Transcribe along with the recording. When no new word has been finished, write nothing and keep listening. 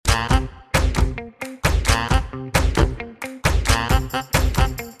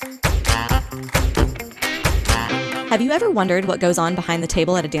Have you ever wondered what goes on behind the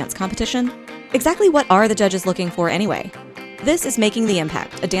table at a dance competition? Exactly what are the judges looking for anyway? This is Making the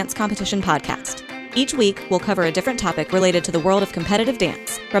Impact, a dance competition podcast. Each week, we'll cover a different topic related to the world of competitive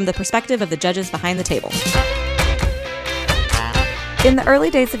dance from the perspective of the judges behind the table. In the early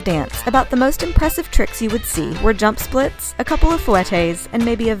days of dance, about the most impressive tricks you would see were jump splits, a couple of fouettes, and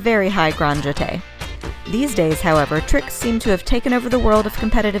maybe a very high grand jeté. These days, however, tricks seem to have taken over the world of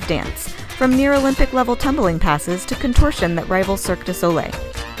competitive dance, from near Olympic-level tumbling passes to contortion that rivals Cirque du Soleil.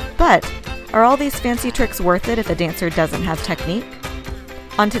 But are all these fancy tricks worth it if a dancer doesn't have technique?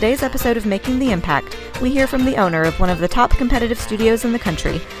 On today's episode of Making the Impact, we hear from the owner of one of the top competitive studios in the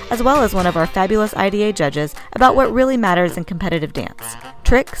country, as well as one of our fabulous IDA judges, about what really matters in competitive dance,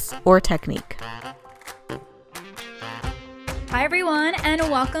 tricks or technique. Hi everyone, and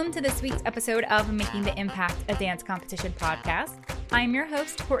welcome to this week's episode of Making the Impact, a dance competition podcast. I'm your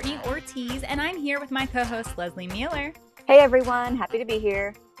host, Courtney Ortiz, and I'm here with my co-host, Leslie Mueller. Hey everyone, happy to be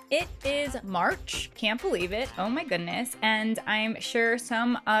here. It is March, can't believe it, oh my goodness, and I'm sure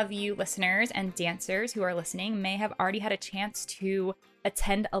some of you listeners and dancers who are listening may have already had a chance to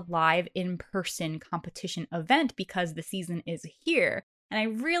attend a live in-person competition event because the season is here. And I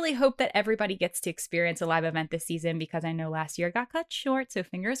really hope that everybody gets to experience a live event this season because I know last year got cut short, so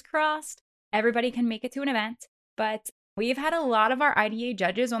fingers crossed everybody can make it to an event. But we've had a lot of our IDA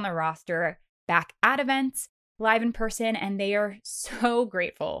judges on the roster back at events, live in person, and they are so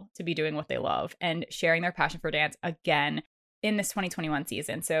grateful to be doing what they love and sharing their passion for dance again in this 2021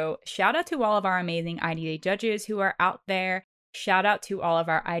 season. So shout out to all of our amazing IDA judges who are out there. Shout out to all of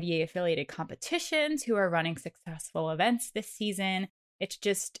our IDA affiliated competitions who are running successful events this season.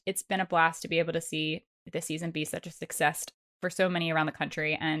 It's been a blast to be able to see this season be such a success for so many around the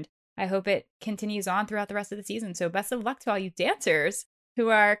country. And I hope it continues on throughout the rest of the season. So best of luck to all you dancers who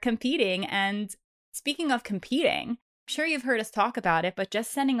are competing. And speaking of competing, I'm sure you've heard us talk about it, but just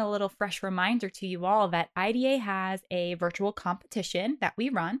sending a little fresh reminder to you all that IDA has a virtual competition that we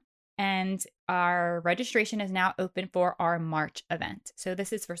run. And our registration is now open for our March event. So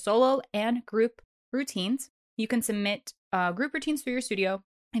this is for solo and group routines. You can submit group routines through your studio.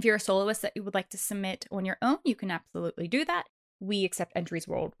 If you're a soloist that you would like to submit on your own, you can absolutely do that. We accept entries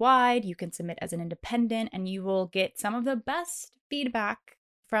worldwide. You can submit as an independent, and you will get some of the best feedback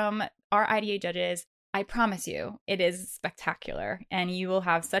from our IDA judges. I promise you, it is spectacular, and you will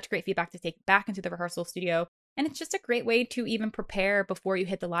have such great feedback to take back into the rehearsal studio. And it's just a great way to even prepare before you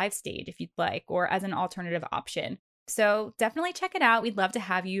hit the live stage if you'd like, or as an alternative option. So definitely check it out. We'd love to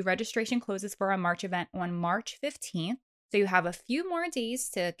have you. Registration closes for our March event on March 15th. So you have a few more days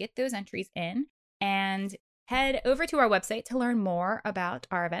to get those entries in, and head over to our website to learn more about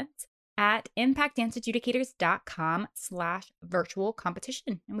our events at impactdanceadjudicators.com/virtual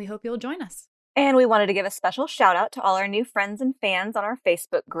competition. And we hope you'll join us. And we wanted to give a special shout out to all our new friends and fans on our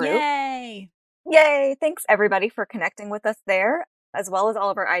Facebook group. Yay! Yay! Thanks everybody for connecting with us there, as well as all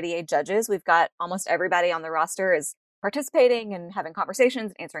of our IDA judges. We've got almost everybody on the roster is participating and having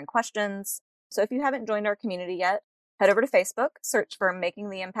conversations and answering questions. So if you haven't joined our community yet, head over to Facebook, search for Making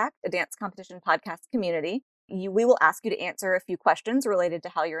the Impact, a dance competition podcast community. We will ask you to answer a few questions related to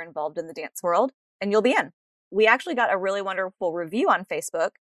how you're involved in the dance world, and you'll be in. We actually got a really wonderful review on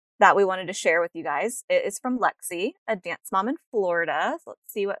Facebook that we wanted to share with you guys. It is from Lexi, a dance mom in Florida. So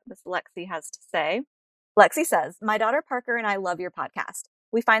let's see what this Lexi has to say. Lexi says, "My daughter Parker and I love your podcast.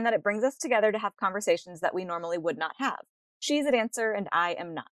 We find that it brings us together to have conversations that we normally would not have. She's a dancer and I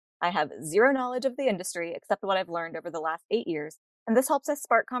am not. I have zero knowledge of the industry except what I've learned over the last 8 years, and this helps us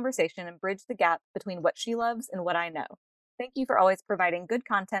spark conversation and bridge the gap between what she loves and what I know. Thank you for always providing good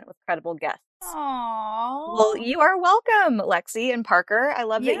content with credible guests." Aww. Well, you are welcome, Lexi and Parker. I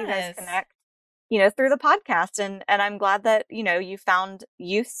love that you guys connect, through the podcast, and I'm glad that, you found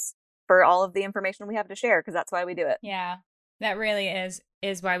use for all of the information we have to share, because that's why we do it. Yeah, that really is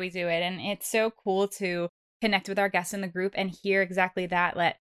why we do it. And it's so cool to connect with our guests in the group and hear exactly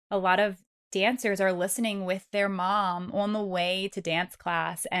that a lot of dancers are listening with their mom on the way to dance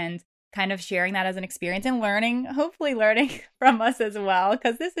class and kind of sharing that as an experience and hopefully learning from us as well,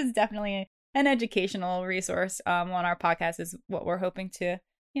 because this is definitely an educational resource on our podcast is what we're hoping to,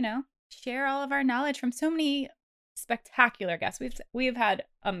 share all of our knowledge from so many spectacular guests. We've had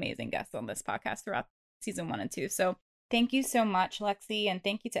amazing guests on this podcast throughout season 1 and 2. So thank you so much, Lexi, and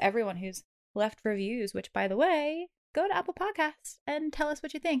thank you to everyone who's left reviews, which, by the way, go to Apple Podcasts and tell us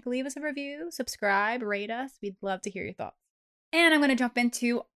what you think. Leave us a review, subscribe, rate us. We'd love to hear your thoughts. And I'm going to jump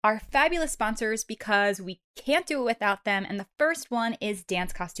into our fabulous sponsors because we can't do it without them. And the first one is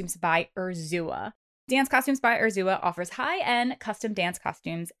Dance Costumes by Urzua. Dance Costumes by Urzua offers high-end custom dance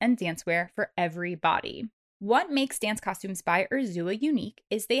costumes and dancewear for every body. What makes Dance Costumes by Urzua unique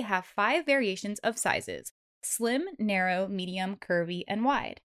is they have 5 variations of sizes: slim, narrow, medium, curvy, and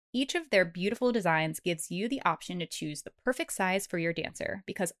wide. Each of their beautiful designs gives you the option to choose the perfect size for your dancer,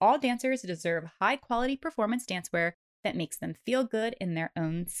 because all dancers deserve high-quality performance dancewear that makes them feel good in their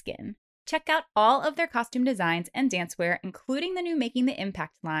own skin. Check out all of their costume designs and dancewear, including the new Making the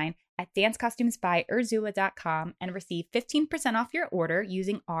Impact line, at dancecostumesbyurzua.com and receive 15% off your order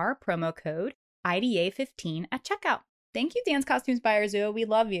using our promo code IDA15 at checkout. Thank you, Dance Costumes by Urzua. We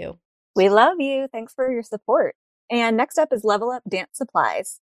love you. We love you. Thanks for your support. And next up is Level Up Dance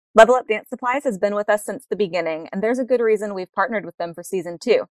Supplies. Level Up Dance Supplies has been with us since the beginning, and there's a good reason we've partnered with them for season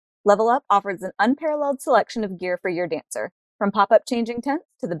 2. Level Up offers an unparalleled selection of gear for your dancer. From pop-up changing tents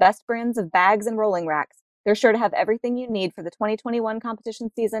to the best brands of bags and rolling racks, they're sure to have everything you need for the 2021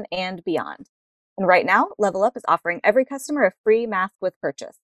 competition season and beyond. And right now, Level Up is offering every customer a free mask with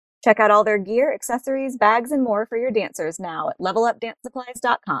purchase. Check out all their gear, accessories, bags, and more for your dancers now at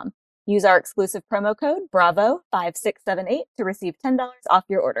levelupdancesupplies.com. Use our exclusive promo code BRAVO5678 to receive $10 off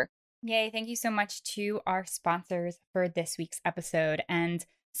your order. Yay, thank you so much to our sponsors for this week's episode. And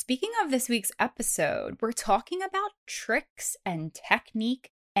speaking of this week's episode, we're talking about tricks and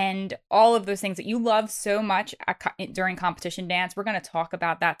technique and all of those things that you love so much during competition dance. We're going to talk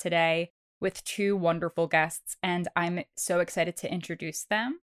about that today with 2 wonderful guests, and I'm so excited to introduce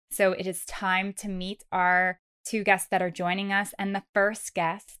them. So it is time to meet our 2 guests that are joining us. And the first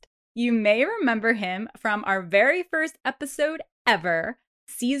guest, you may remember him from our very first episode ever,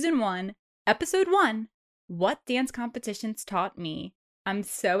 Season 1, Episode 1, What Dance Competitions Taught Me. I'm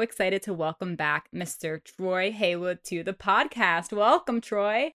so excited to welcome back Mr. Troy Haywood to the podcast. Welcome,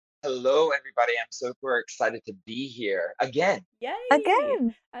 Troy. Hello, everybody. I'm super excited to be here again. Yay!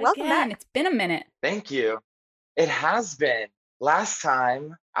 Again. Welcome back. It's been a minute. Thank you. It has been. Last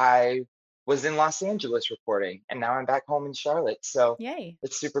time I was in Los Angeles reporting, and now I'm back home in Charlotte. So Yay.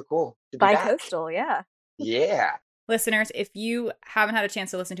 it's super cool to be back. Bi-coastal, yeah. Yeah. Listeners, if you haven't had a chance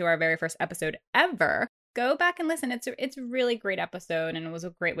to listen to our very first episode ever, go back and listen. It's a really great episode, and it was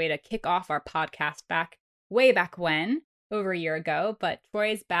a great way to kick off our podcast way back when, over a year ago. But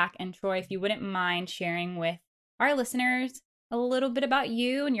Troy is back, and Troy, if you wouldn't mind sharing with our listeners a little bit about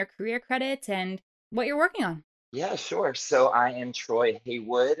you and your career credits and what you're working on. Yeah, sure. So I am Troy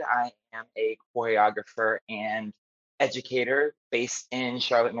Haywood. I am a choreographer and educator based in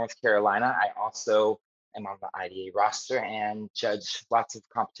Charlotte, North Carolina. I also am on the IDA roster and judge lots of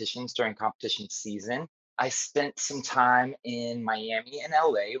competitions during competition season. I spent some time in Miami and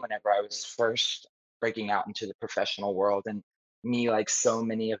LA whenever I was first breaking out into the professional world. And me, like so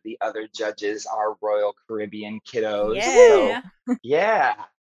many of the other judges, are Royal Caribbean kiddos. Yeah. So, yeah.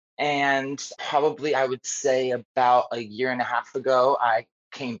 And probably I would say about a year and a half ago, I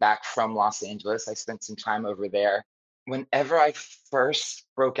came back from Los Angeles. I spent some time over there. Whenever I first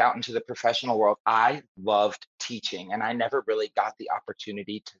broke out into the professional world, I loved teaching, and I never really got the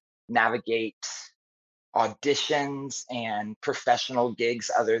opportunity to navigate auditions and professional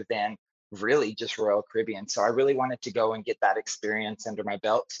gigs other than really just Royal Caribbean. So I really wanted to go and get that experience under my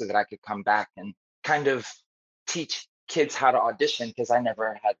belt so that I could come back and kind of teach kids how to audition, because I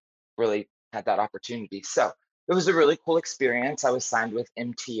never had really had that opportunity. So it was a really cool experience. I was signed with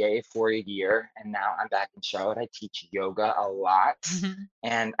MTA for a year, and now I'm back in Charlotte. I teach yoga a lot,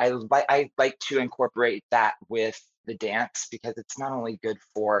 and I like to incorporate that with the dance, because it's not only good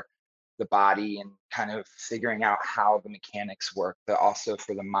for the body and kind of figuring out how the mechanics work, but also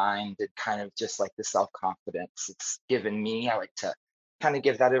for the mind and kind of just like the self-confidence it's given me. I like to kind of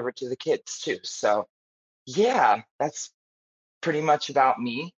give that over to the kids too. So yeah, that's pretty much about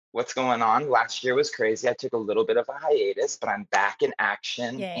me. What's going on? Last year was crazy. I took a little bit of a hiatus, but I'm back in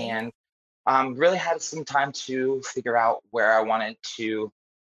action. Yay. And really had some time to figure out where I wanted to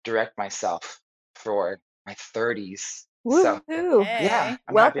direct myself for my 30s. So Woo-hoo. yeah,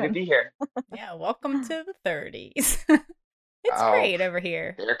 I'm Welcome. happy to be here. Yeah, welcome to the 30s. It's Oh, great over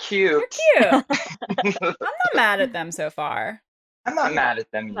here. They're cute. They're cute. I'm not mad at them so far. I'm not mad at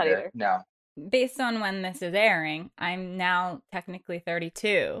them Not either. either. No. Based on when this is airing, I'm now technically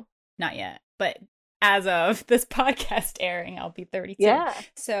 32. Not yet, but as of this podcast airing, I'll be 32. Yeah.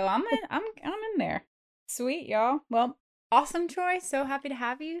 So I'm in there. Sweet, y'all. Well, awesome, Troy. So happy to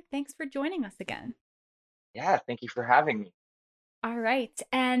have you. Thanks for joining us again. Yeah, thank you for having me. All right.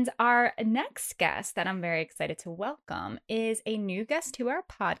 And our next guest that I'm very excited to welcome is a new guest to our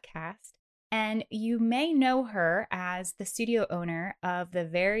podcast. And you may know her as the studio owner of the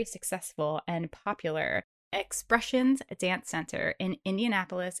very successful and popular Expressions Dance Center in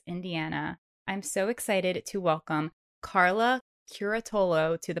Indianapolis, Indiana. I'm so excited to welcome Carla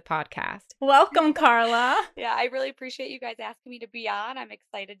Curatolo to the podcast. Welcome, Carla. Yeah, I really appreciate you guys asking me to be on. I'm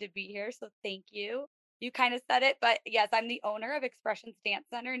excited to be here, so thank you. You kind of said it, but yes, I'm the owner of Expressions Dance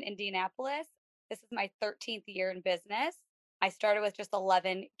Center in Indianapolis. This is my 13th year in business. I started with just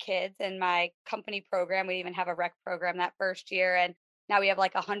 11 kids in my company program. We even have a rec program that first year, and now we have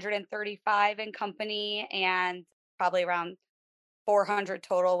like 135 in company and probably around 400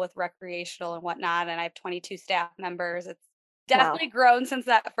 total with recreational and whatnot. And I have 22 staff members. It's definitely grown since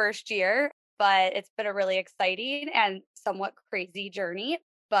that first year, but it's been a really exciting and somewhat crazy journey.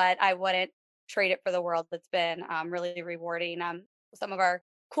 But I wouldn't trade it for the world. It's been really rewarding. Some of our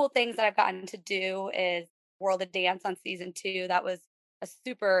cool things that I've gotten to do is World of Dance on season 2. That was a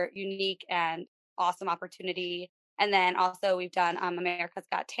super unique and awesome opportunity. And then also we've done America's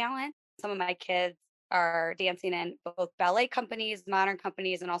Got Talent. Some of my kids are dancing in both ballet companies, modern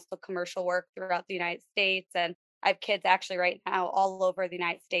companies, and also commercial work throughout the United States. And I have kids actually right now all over the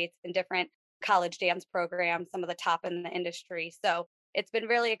United States in different college dance programs, some of the top in the industry. So it's been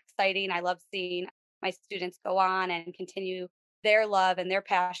really exciting. I love seeing my students go on and continue their love and their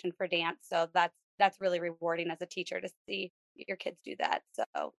passion for dance. So that's really rewarding as a teacher to see your kids do that.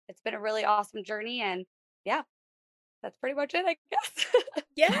 So it's been a really awesome journey. And yeah, that's pretty much it, I guess.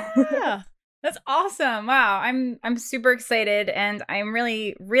 Yeah. That's awesome. Wow. I'm super excited, and I'm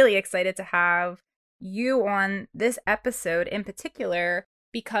really, really excited to have you on this episode in particular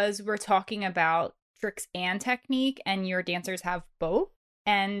because we're talking about tricks and technique, and your dancers have both.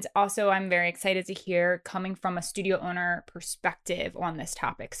 And also I'm very excited to hear coming from a studio owner perspective on this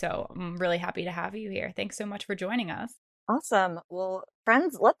topic. So I'm really happy to have you here. Thanks so much for joining us. Awesome. Well,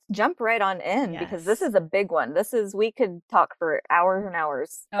 friends, let's jump right on in because this Yes. is a big one. We could talk for hours and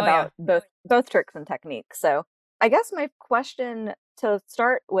hours Oh, about both tricks and technique. So I guess my question to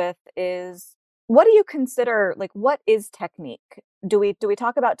start with is, what do you consider, like, what is technique? Do we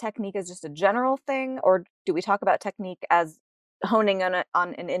talk about technique as just a general thing, or do we talk about technique as honing on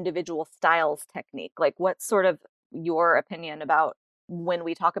an individual style's technique? Like, what's sort of your opinion about when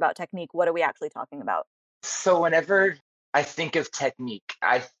we talk about technique? What are we actually talking about? So whenever I think of technique,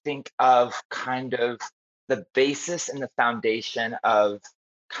 I think of kind of the basis and the foundation of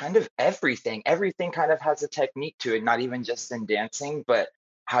kind of everything. Everything kind of has a technique to it, not even just in dancing, but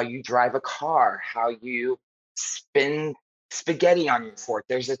how you drive a car, how you spin spaghetti on your fork.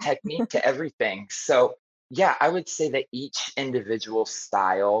 There's a technique to everything. So, yeah, I would say that each individual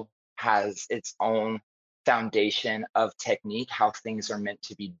style has its own foundation of technique, how things are meant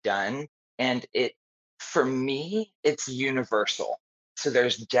to be done. And for me, it's universal. So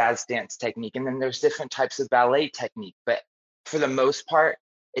there's jazz dance technique, and then there's different types of ballet technique. But for the most part,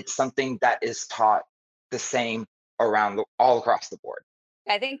 it's something that is taught the same all across the board.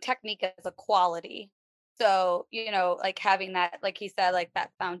 I think technique is a quality. So, like having that, like he said, like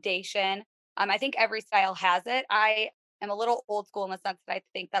that foundation. I think every style has it. I am a little old school in the sense that I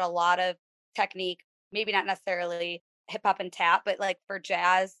think that a lot of technique, maybe not necessarily hip hop and tap, but like for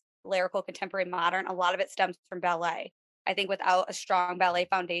jazz, lyrical, contemporary, modern, a lot of it stems from ballet. I think without a strong ballet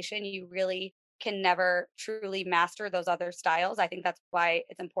foundation, you really can never truly master those other styles. I think that's why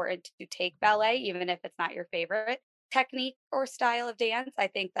it's important to take ballet, even if it's not your favorite technique or style of dance. I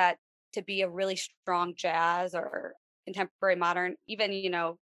think that to be a really strong jazz or contemporary modern, even,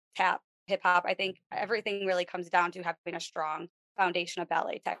 tap, hip hop, I think everything really comes down to having a strong foundation of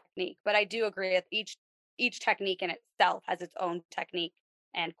ballet technique. But I do agree with each technique in itself has its own technique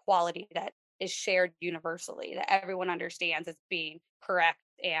and quality that is shared universally, that everyone understands as being correct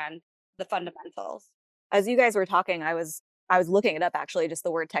and the fundamentals. As you guys were talking, I was looking it up, actually, just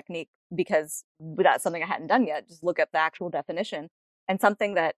the word technique, because that's something I hadn't done yet. Just look up the actual definition. And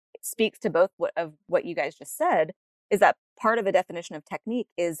something that speaks to both of what you guys just said is that part of the definition of technique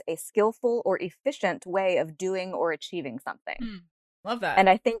is a skillful or efficient way of doing or achieving something. Love that. And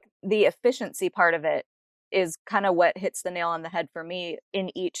I think the efficiency part of it is kind of what hits the nail on the head for me in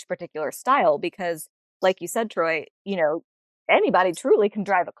each particular style, because like you said, Troy, anybody truly can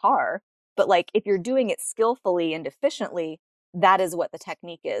drive a car, but like if you're doing it skillfully and efficiently, that is what the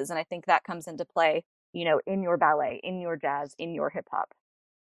technique is. And I think that comes into play, in your ballet, in your jazz, in your hip hop.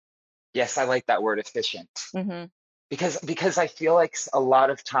 Yes, I like that word efficient. Mm-hmm. Because I feel like a lot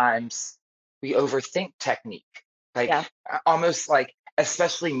of times we overthink technique. Like almost like,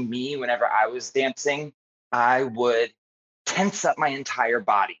 especially me, whenever I was dancing, I would tense up my entire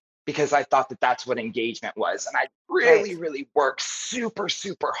body because I thought that that's what engagement was. And I really, really worked super,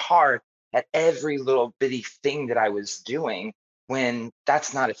 super hard at every little bitty thing that I was doing when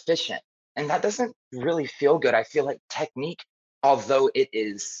that's not efficient. And that doesn't really feel good. I feel like technique, although it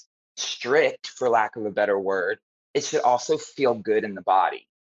is strict, for lack of a better word, it should also feel good in the body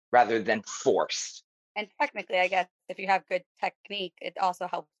rather than forced. And technically, I guess if you have good technique, it also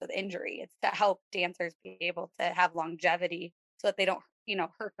helps with injury. It's to help dancers be able to have longevity so that they don't,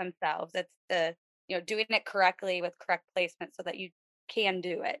 hurt themselves. It's the, doing it correctly with correct placement so that you can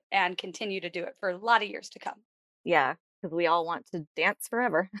do it and continue to do it for a lot of years to come. Yeah, because we all want to dance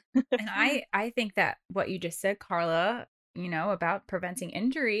forever. And I think that what you just said, Carla, about preventing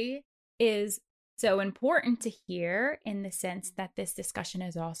injury is so important to hear, in the sense that this discussion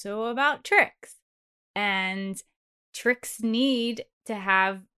is also about tricks. And tricks need to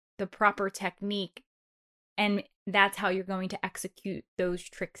have the proper technique, and that's how you're going to execute those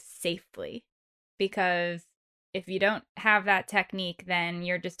tricks safely. Because if you don't have that technique, then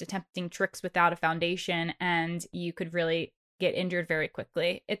you're just attempting tricks without a foundation, and you could really get injured very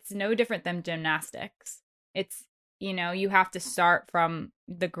quickly. It's no different than gymnastics. It's, you have to start from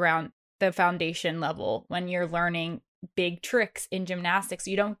the ground, the foundation level. When you're learning big tricks in gymnastics,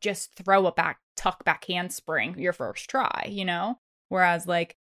 you don't just throw a tuck back handspring your first try, Whereas,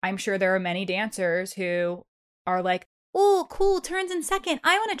 like, I'm sure there are many dancers who are like, oh, cool, turns in second,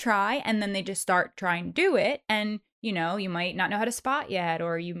 I want to try. And then they just start trying to do it. And, you might not know how to spot yet,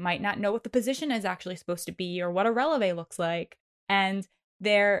 or you might not know what the position is actually supposed to be, or what a releve looks like. And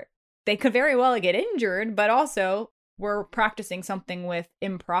they could very well get injured, but also we're practicing something with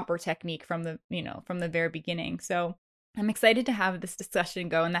improper technique from the very beginning. So I'm excited to have this discussion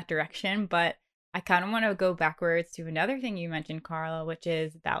go in that direction, but I kind of want to go backwards to another thing you mentioned, Carla, which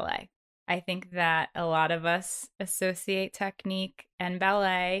is ballet. I think that a lot of us associate technique and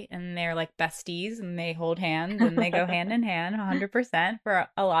ballet, and they're like besties, and they hold hands and they go hand in hand 100% for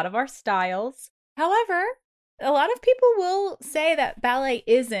a lot of our styles. However, a lot of people will say that ballet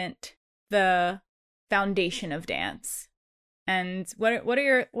isn't the foundation of dance. And what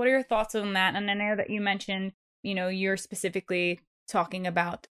are your thoughts on that? And I know that you mentioned, you're specifically talking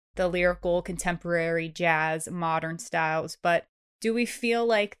about the lyrical, contemporary, jazz, modern styles, but do we feel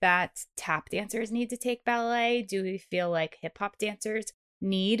like that tap dancers need to take ballet? Do we feel like hip hop dancers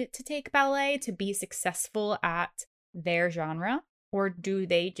need to take ballet to be successful at their genre? Or do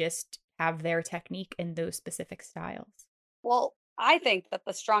they just have their technique in those specific styles? Well, I think that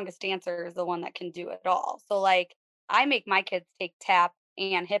the strongest dancer is the one that can do it all. So, like, I make my kids take tap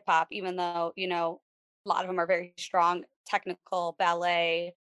and hip hop, even though, a lot of them are very strong, technical,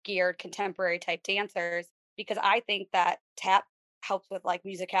 ballet, geared, contemporary type dancers, because I think that tap helps with like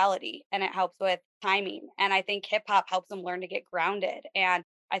musicality, and it helps with timing. And I think hip hop helps them learn to get grounded. And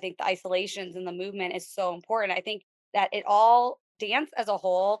I think the isolations and the movement is so important. I think that dance as a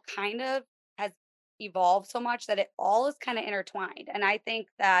whole kind of has evolved so much that it all is kind of intertwined. And I think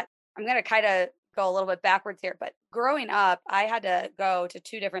that I'm going to kind of go a little bit backwards here, but growing up, I had to go to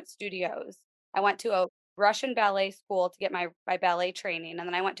 2 different studios. I went to a Russian ballet school to get my ballet training, and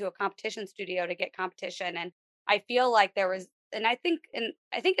then I went to a competition studio to get competition. And I feel like there was, and I think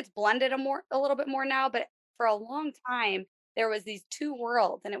it's blended a little bit more now, but for a long time there was these 2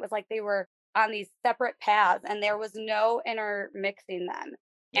 worlds, and it was like they were on these separate paths, and there was no intermixing them.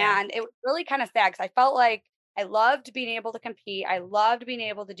 Yeah. And it was really kind of sad, because I felt like I loved being able to compete. I loved being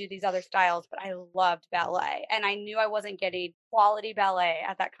able to do these other styles, but I loved ballet, and I knew I wasn't getting quality ballet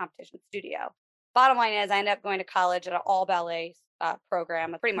at that competition studio. Bottom line is, I ended up going to college at an all ballet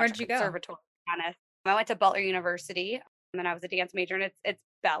program, pretty much a conservatory, to be honest. I went to Butler University, and I was a dance major, and it's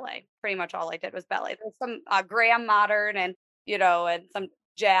ballet. Pretty much all I did was ballet. There's some Graham modern and and some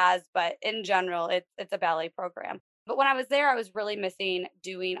jazz, but in general, it's a ballet program. But when I was there, I was really missing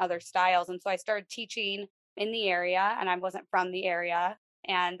doing other styles, and so I started teaching in the area, and I wasn't from the area,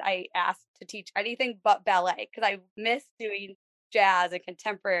 and I asked to teach anything but ballet because I missed doing jazz and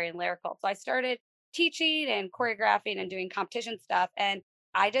contemporary and lyrical. So I started teaching and choreographing and doing competition stuff, and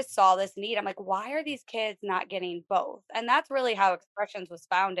I just saw this need. I'm like, why are these kids not getting both? And that's really how Expressions was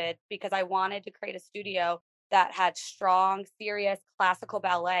founded, because I wanted to create a studio that had strong, serious classical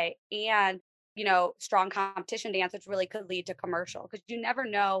ballet and, strong competition dance, which really could lead to commercial, because you never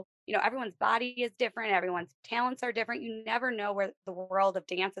know, everyone's body is different. Everyone's talents are different. You never know where the world of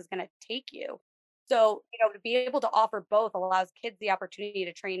dance is going to take you. So, to be able to offer both allows kids the opportunity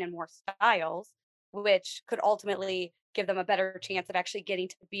to train in more styles, which could ultimately give them a better chance of actually getting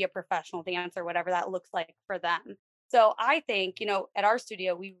to be a professional dancer, whatever that looks like for them. So I think, at our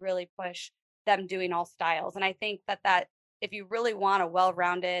studio, we really push them doing all styles. And I think that if you really want a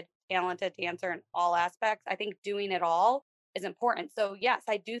well-rounded, talented dancer in all aspects, I think doing it all is important. So yes,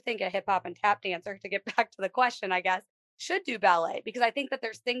 I do think a hip hop and tap dancer, to get back to the question, I guess, should do ballet, because I think that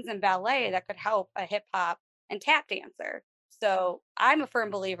there's things in ballet that could help a hip hop and tap dancer. So I'm a firm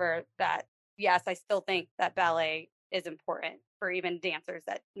believer that yes, I still think that ballet is important for even dancers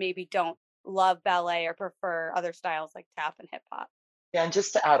that maybe don't love ballet or prefer other styles like tap and hip hop. Yeah, and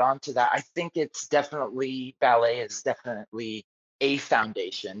just to add on to that, I think it's definitely ballet is definitely a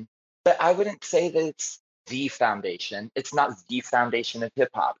foundation, but I wouldn't say that it's the foundation. It's not the foundation of hip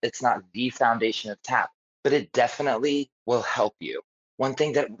hop. It's not the foundation of tap, but it definitely will help you. One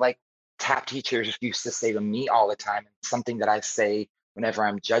thing that like tap teachers used to say to me all the time, and something that I say whenever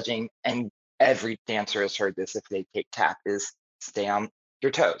I'm judging, and every dancer has heard this if they take tap, is stay on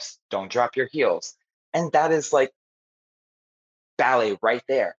your toes, don't drop your heels. And that is like ballet right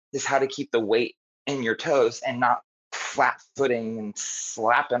there, is how to keep the weight in your toes and not flat footing and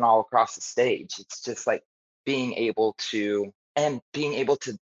slapping all across the stage. It's just like being able to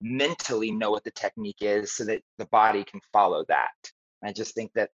mentally know what the technique is so that the body can follow that. I just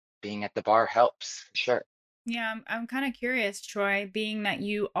think that being at the bar helps for sure. Yeah, I'm kind of curious, Troy, being that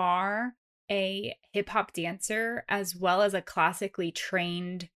you are a hip hop dancer as well as a classically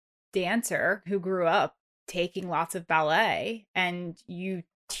trained dancer who grew up taking lots of ballet, and you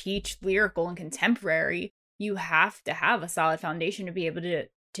teach lyrical and contemporary. You have to have a solid foundation to be able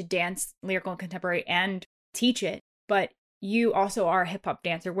to dance lyrical and contemporary and teach it. But you also are a hip hop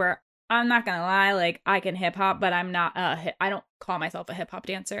dancer, where I'm not gonna lie, like I can hip hop, but I'm not I don't call myself a hip hop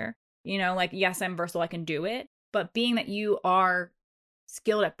dancer. You know, like, yes, I'm versatile, I can do it. But being that you are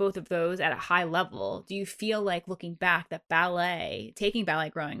skilled at both of those at a high level, do you feel like, looking back, that taking ballet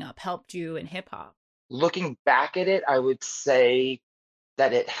growing up, helped you in hip hop? Looking back at it, I would say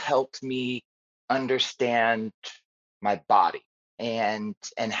that it helped me understand my body and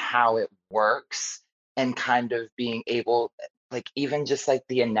how it works, and kind of being able, like, even just like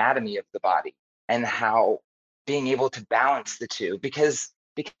the anatomy of the body, and how being able to balance the two, because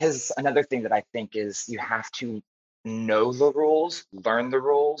another thing that I think is you have to know the rules, learn the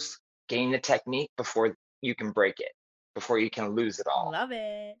rules, gain the technique before you can break it, before you can lose it all. Love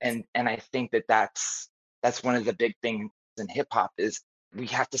it. And I think that that's one of the big things in hip hop, is we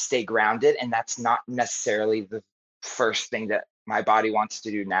have to stay grounded, and that's not necessarily the first thing that my body wants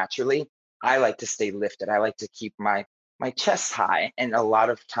to do naturally. I like to stay lifted. I like to keep my chest high, and a lot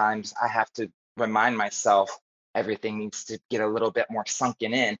of times I have to remind myself everything needs to get a little bit more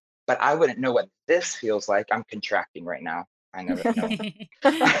sunken in. But I wouldn't know what this feels like. I'm contracting right now. I know that.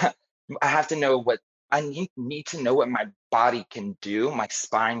 No. I have to know what need to know what my body can do, my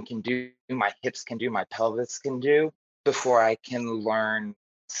spine can do, my hips can do, my pelvis can do, before I can learn,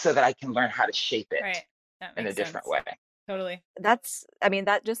 so that I can learn how to shape it Right. That in a makes different sense. way. Totally. That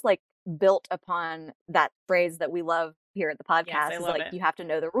just like built upon that phrase that we love here at the podcast. Yes, I is love like, it. you have to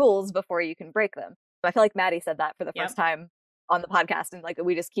know the rules before you can break them. I feel like Maddie said that for the Yep. first time on the podcast, and like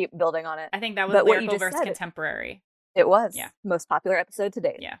we just keep building on it. I think that was But what you lyrical just versus said- contemporary. It was Yeah. most popular episode to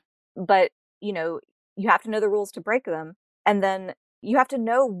date. Yeah. But, you know, you have to know the rules to break them. And then you have to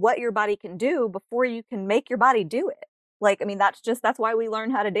know what your body can do before you can make your body do it. Like, I mean, that's why we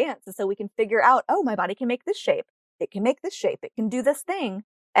learn how to dance, is so we can figure out, oh, my body can make this shape. It can make this shape. It can do this thing.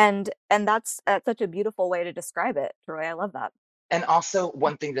 And that's such a beautiful way to describe it, Troy. I love that. And also,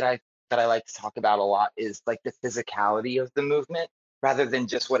 one thing that I like to talk about a lot is like the physicality of the movement, rather than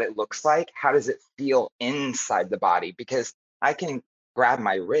just what it looks like. How does it feel inside the body? Because I can grab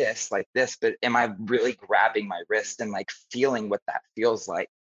my wrist like this, but am I really grabbing my wrist and like feeling what that feels like?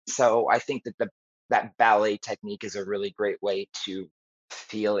 So I think that that ballet technique is a really great way to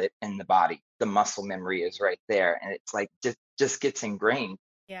feel it in the body. The muscle memory is right there, and it's like just gets ingrained.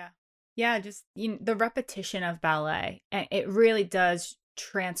 Yeah. Yeah, just the repetition of ballet, and it really does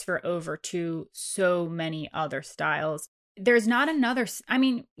transfer over to so many other styles. There's not another, I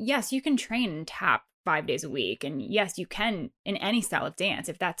mean, yes, you can train and tap 5 days a week, and yes, you can in any style of dance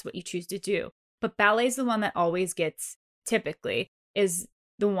if that's what you choose to do. But ballet is the one that always gets, typically, is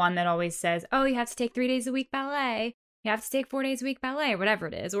the one that always says, oh, you have to take 3 days a week ballet, you have to take 4 days a week ballet, or whatever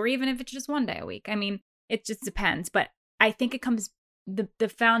it is, or even if it's just 1 day a week. I mean, it just depends. But I think it comes, the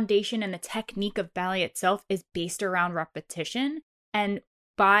foundation and the technique of ballet itself is based around repetition. And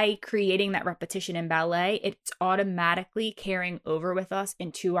by creating that repetition in ballet, it's automatically carrying over with us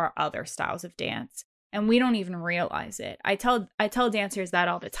into our other styles of dance. And we don't even realize it. I tell dancers that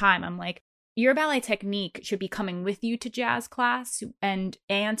all the time. I'm like, your ballet technique should be coming with you to jazz class and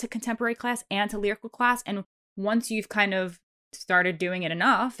to contemporary class and to lyrical class. And once you've kind of started doing it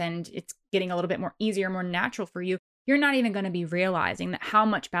enough and it's getting a little bit more easier, more natural for you, you're not even going to be realizing that how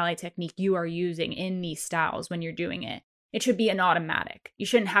much ballet technique you are using in these styles when you're doing it. It should be an automatic. You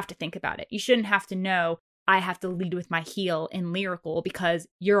shouldn't have to think about it. You shouldn't have to know, I have to lead with my heel in lyrical, because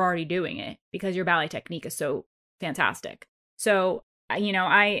you're already doing it, because your ballet technique is so fantastic. So, you know,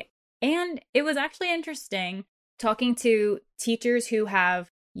 I And it was actually interesting talking to teachers who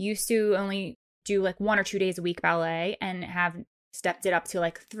have used to only do like 1 or 2 days a week ballet and have stepped it up to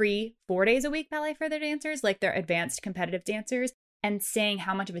like 3-4 days a week ballet for their dancers, like their advanced competitive dancers, and saying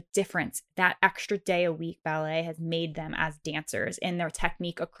how much of a difference that extra day a week ballet has made them as dancers in their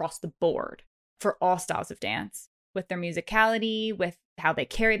technique across the board for all styles of dance, with their musicality, with how they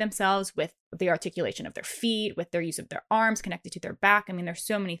carry themselves, with the articulation of their feet, with their use of their arms connected to their back. I mean, there's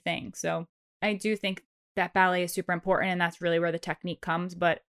so many things. So I do think that ballet is super important, and that's really where the technique comes.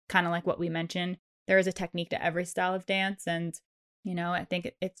 But kind of like what we mentioned, there is a technique to every style of dance. And, you know, I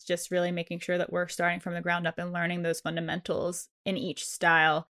think it's just really making sure that we're starting from the ground up and learning those fundamentals in each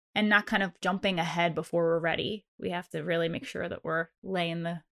style and not kind of jumping ahead before we're ready. We have to really make sure that we're laying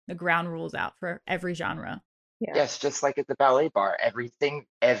the ground rules out for every genre. Yeah. Yes, just like at the ballet bar,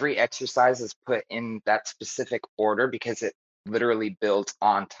 every exercise is put in that specific order because it literally builds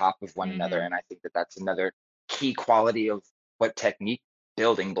on top of one another. Mhm. And I think that that's another key quality of what technique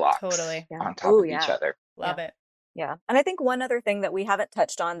building blocks Totally. Yeah. on top Ooh, of each yeah. other. Love it. Yeah. And I think one other thing that we haven't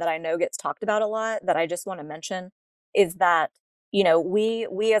touched on that I know gets talked about a lot that I just want to mention is that, you know,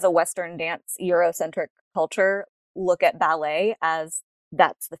 we as a Western dance Eurocentric culture look at ballet as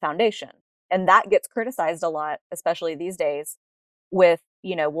that's the foundation. And that gets criticized a lot, especially these days with,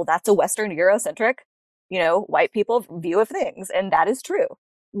 you know, well, that's a Western Eurocentric, you know, white people view of things. And that is true.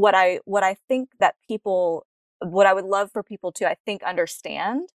 What I think that people, what I would love for people to, I think,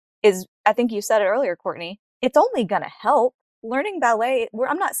 understand is, I think you said it earlier, Courtney, it's only going to help. Learning ballet,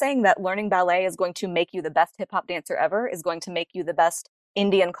 I'm not saying that learning ballet is going to make you the best hip hop dancer ever, is going to make you the best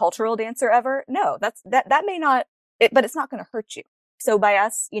Indian cultural dancer ever. No, that may not, but it's not going to hurt you. So by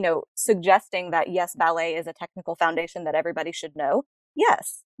us, you know, suggesting that yes, ballet is a technical foundation that everybody should know.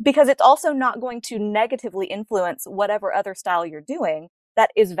 Yes, because it's also not going to negatively influence whatever other style you're doing that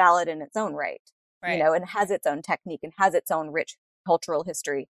is valid in its own right. You know, and has its own technique and has its own rich cultural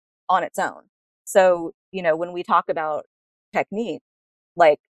history on its own. So, you know, when we talk about technique,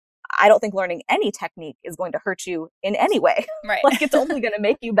 like, I don't think learning any technique is going to hurt you in any way. Right. Like, it's only going to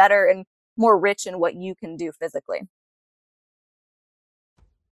make you better and more rich in what you can do physically.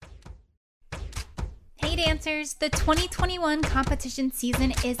 Hey dancers, the 2021 competition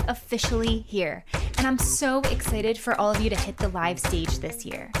season is officially here, and I'm so excited for all of you to hit the live stage this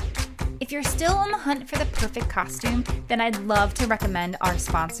year. If you're still on the hunt for the perfect costume, then I'd love to recommend our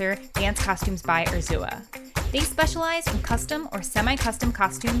sponsor, Dance Costumes by Urzua. They specialize in custom or semi-custom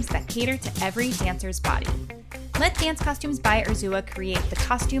costumes that cater to every dancer's body. Let Dance Costumes by Urzua create the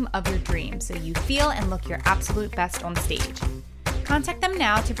costume of your dreams so you feel and look your absolute best on stage. Contact them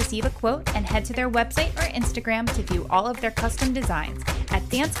now to receive a quote and head to their website or Instagram to view all of their custom designs at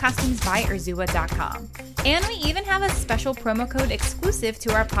dancecostumesbyurzua.com. And we even have a special promo code exclusive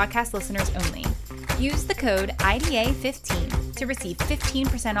to our podcast listeners only. Use the code IDA15 to receive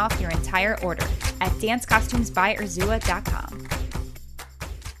 15% off your entire order at dancecostumesbyurzua.com.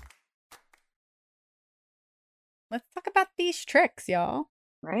 Let's talk about these tricks, y'all.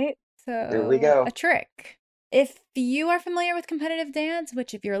 Right? So, Here we go. A trick. If you are familiar with competitive dance,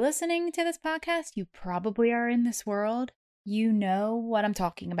 which if you're listening to this podcast, you probably are in this world, you know what I'm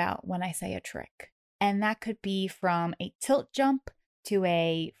talking about when I say a trick. And that could be from a tilt jump to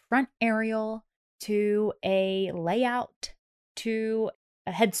a front aerial to a layout to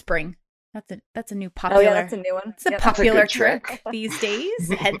a head spring. That's a new popular. Oh yeah, that's a new one. It's a Yep. popular That's a good trick these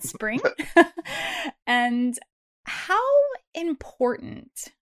days, head spring. And how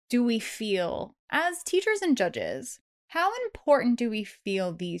important do we feel as teachers and judges? How important do we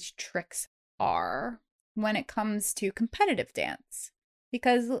feel these tricks are when it comes to competitive dance?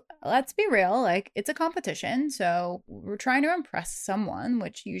 Because let's be real, like, it's a competition, so we're trying to impress someone,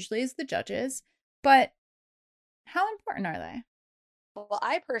 which usually is the judges. But how important are they? Well,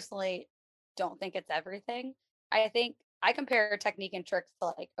 I personally don't think it's everything. I think I compare technique and tricks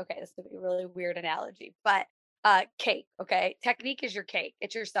to, like, okay, this could be a really weird analogy, but cake, okay? Technique is your cake.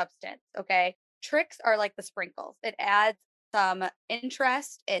 It's your substance, okay? Tricks are like the sprinkles. It adds some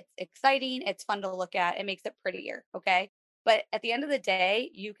interest. It's exciting. It's fun to look at. It makes it prettier, okay? But at the end of the day,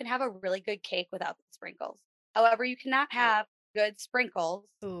 you can have a really good cake without the sprinkles. However, you cannot have good sprinkles.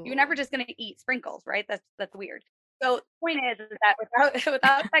 You're never just going to eat sprinkles, right? That's weird. So the point is that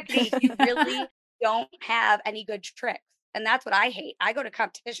without technique, you really don't have any good tricks. And that's what I hate. I go to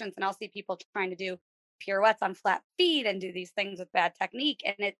competitions and I'll see people trying to do pirouettes on flat feet and do these things with bad technique.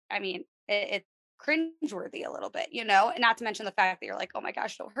 And it's cringeworthy a little bit, you know, and not to mention the fact that you're like, oh my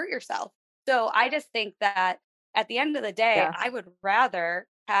gosh, don't hurt yourself. So I just think that at the end of the day, Yeah. I would rather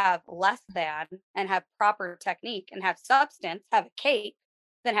have less than and have proper technique and have substance, have a cake,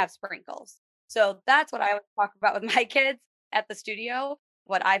 than have sprinkles. So that's what I would talk about with my kids at the studio,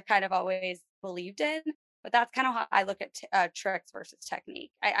 what I've kind of always believed in. But that's kind of how I look at tricks versus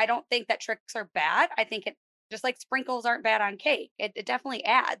technique. I don't think that tricks are bad. I think it just like sprinkles aren't bad on cake. It definitely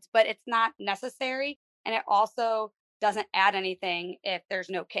adds, but it's not necessary. And it also doesn't add anything if there's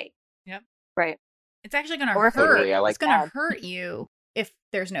no cake. Yep. Right. It's actually going to Or hurt. Totally, I like It's going to that. hurt you if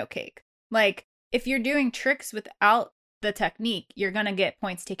there's no cake. Like, if you're doing tricks without the technique, you're going to get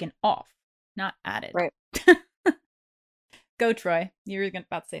points taken off, not added. Right. Go, Troy. You were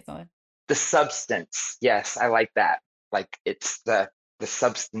about to say something. The substance. Yes, I like that. Like it's the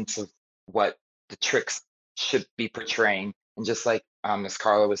substance of what the tricks should be portraying. And just like Miss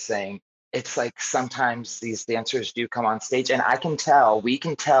Carla was saying, it's like sometimes these dancers do come on stage, and we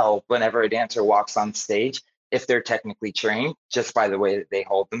can tell whenever a dancer walks on stage if they're technically trained just by the way that they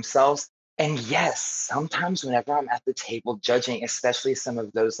hold themselves. And yes, sometimes whenever I'm at the table judging, especially some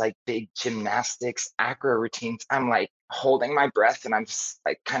of those like big gymnastics, acro routines, I'm like holding my breath and I'm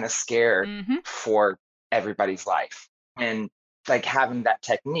like kind of scared for everybody's life. And like having that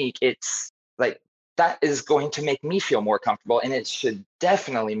technique, it's like that is going to make me feel more comfortable. And it should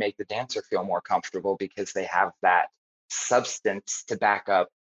definitely make the dancer feel more comfortable because they have that substance to back up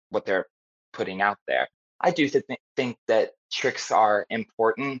what they're putting out there. I do think that tricks are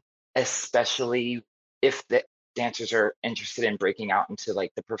important, especially if the dancers are interested in breaking out into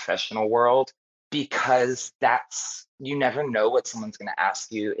like the professional world, because you never know what someone's going to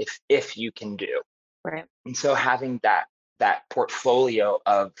ask you if you can do. Right. And so having that portfolio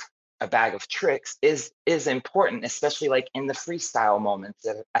of a bag of tricks is important, especially like in the freestyle moments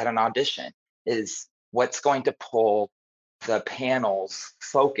at an audition, is what's going to pull the panel's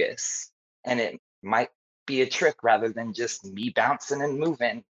focus. And it might be a trick rather than just me bouncing and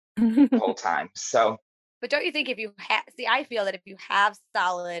moving the whole time. So, but don't you think if you I feel that if you have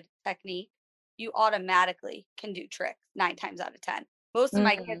solid technique, you automatically can do tricks 9 times out of 10. Most of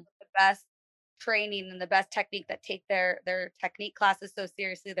my kids with the best training and the best technique that take their technique classes so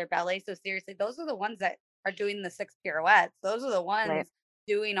seriously, their ballet so seriously, those are the ones that are doing the 6 pirouettes. Those are the ones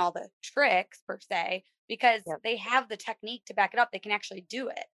doing all the tricks per se, because they have the technique to back it up. They can actually do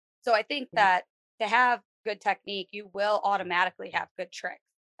it. So I think that to have good technique, you will automatically have good tricks.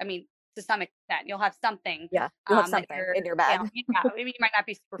 I mean, to some extent, you'll have something. Yeah, you'll have something in your bag. Maybe you might not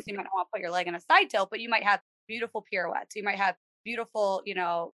be super, you might not want to put your leg in a side tilt, but you might have beautiful pirouettes. You might have beautiful,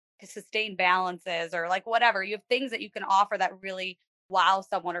 sustained balances, or like whatever. You have things that you can offer that really wow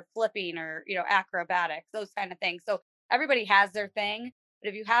someone, or flipping, or acrobatics, those kind of things. So everybody has their thing, but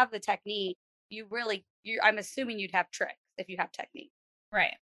if you have the technique, I'm assuming you'd have tricks if you have technique.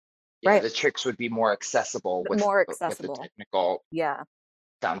 Right. Yeah, the tricks would be more accessible with the technical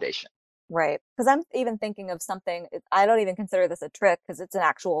foundation. Right. Because I'm even thinking of something, I don't even consider this a trick because it's an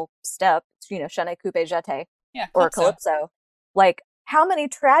actual step. It's, chaîné, coupé, jeté, or calypso. Like, how many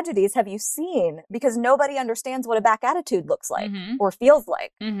tragedies have you seen because nobody understands what a back attitude looks like or feels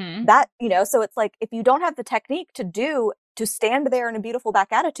like? That, so it's like, if you don't have the technique to stand there in a beautiful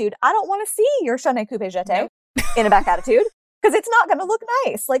back attitude, I don't want to see your chaîné, coupé, jeté in a back attitude, because it's not going to look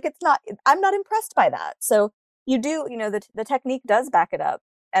nice. Like, I'm not impressed by that. So you do, the technique does back it up.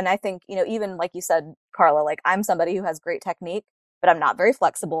 And I think, even like you said, Carla, like, I'm somebody who has great technique, but I'm not very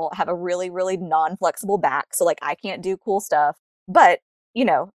flexible. I have a really, really non-flexible back. So like, I can't do cool stuff. But,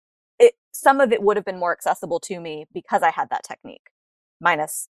 some of it would have been more accessible to me because I had that technique,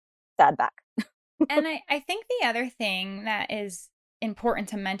 minus sad back. And I think the other thing that is important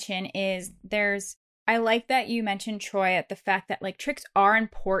to mention is I like that you mentioned, Troy, at the fact that like tricks are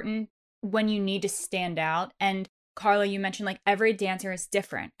important when you need to stand out. And Carla, you mentioned like every dancer is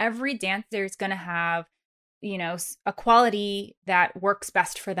different. Every dancer is going to have, a quality that works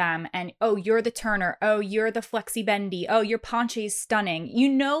best for them. And, oh, you're the turner. Oh, you're the flexi bendy. Oh, your penché is stunning. You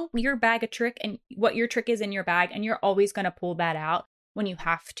know your bag of trick and what your trick is in your bag. And you're always going to pull that out when you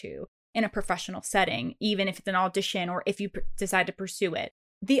have to in a professional setting, even if it's an audition or if you decide to pursue it.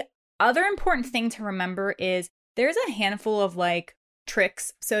 The other important thing to remember is there's a handful of like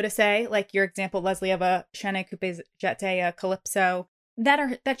tricks, so to say, like your example, Leslie, of a chaîné, coupé, jeté, a calypso,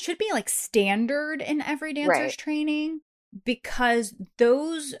 that should be like standard in every dancer's training, because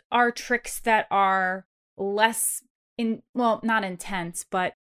those are tricks that are less not intense,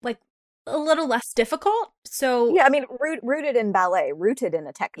 but like a little less difficult. So yeah, I mean, rooted in ballet, rooted in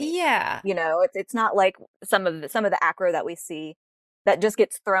a technique. Yeah, it's not like some of the acro that we see that just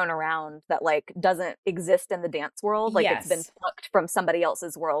gets thrown around that like doesn't exist in the dance world. Like it's been plucked from somebody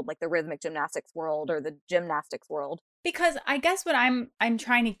else's world, like the rhythmic gymnastics world or the gymnastics world. Because I guess what I'm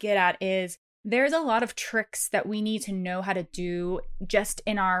trying to get at is There's a lot of tricks that we need to know how to do just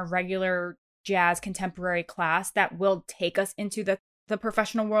in our regular jazz contemporary class that will take us into the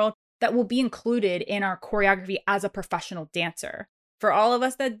professional world, that will be included in our choreography as a professional dancer. For all of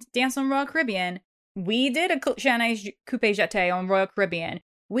us that dance on Royal Caribbean, we did a Chaîné Coupé Jeté on Royal Caribbean.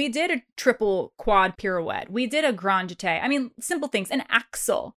 We did a triple quad pirouette. We did a grand jeté. I mean, simple things. An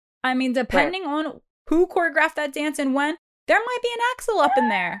axel. I mean, depending on who choreographed that dance and when, there might be an axel up in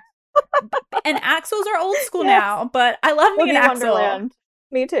there. And axles are old school now, but I love me an axle. Wonderland.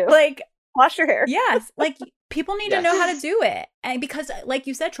 Me too. Like, wash your hair. Yes, like people need to know how to do it. And because like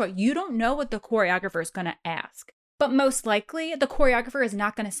you said, Troy, you don't know what the choreographer is going to ask. But most likely the choreographer is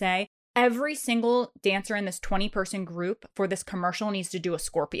not going to say every single dancer in this 20-person group for this commercial needs to do a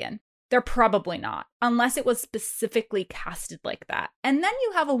scorpion. They're probably not, unless it was specifically casted like that. And then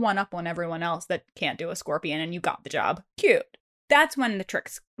you have a one-up on everyone else that can't do a scorpion and you got the job. Cute. That's when the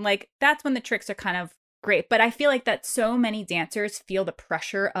tricks are kind of great. But I feel like that so many dancers feel the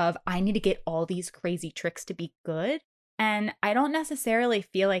pressure of, I need to get all these crazy tricks to be good. And I don't necessarily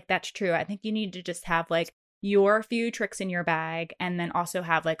feel like that's true. I think you need to just have like your few tricks in your bag and then also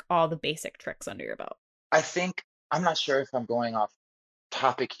have like all the basic tricks under your belt. I think, I'm not sure if I'm going off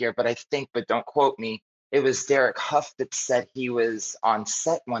topic here, but I think, but don't quote me, it was Derek Huff that said he was on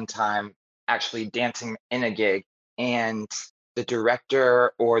set one time actually dancing in a gig, and the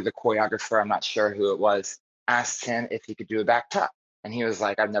director or the choreographer, I'm not sure who it was, asked him if he could do a back tuck. And he was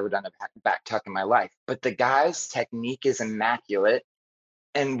like, I've never done a back tuck in my life. But the guy's technique is immaculate.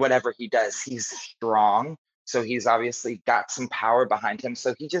 And whatever he does, he's strong. So he's obviously got some power behind him.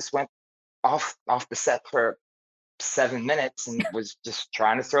 So he just went off the set for 7 minutes and was just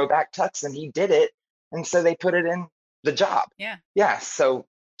trying to throw back tucks, and he did it. And so they put it in the job. Yeah. So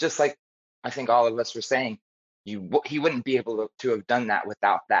just like I think all of us were saying, he wouldn't be able to have done that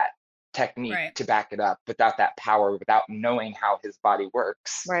without that technique to back it up, without that power, without knowing how his body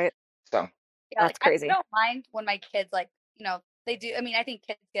works. Right. So yeah, that's crazy. I don't mind when my kids, like, you know, they do. I mean, I think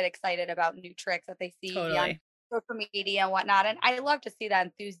kids get excited about new tricks that they see on social media and whatnot. And I love to see that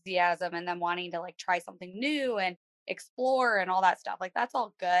enthusiasm and them wanting to like try something new and explore and all that stuff. Like, that's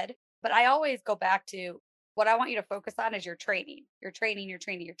all good. But I always go back to what I want you to focus on is your training,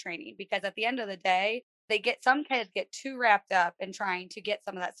 because at the end of the day, some kids get too wrapped up in trying to get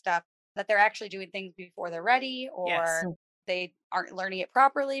some of that stuff that they're actually doing things before they're ready, or they aren't learning it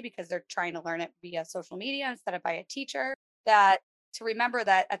properly because they're trying to learn it via social media instead of by a teacher. That to remember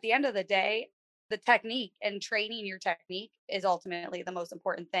that at the end of the day, the technique and training your technique is ultimately the most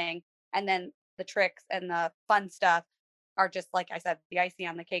important thing. And then the tricks and the fun stuff are just, like I said, the icing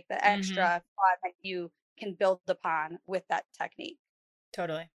on the cake, the extra fun that you can build upon with that technique.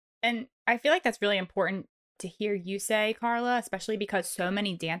 Totally. And I feel like that's really important to hear you say, Carla, especially because so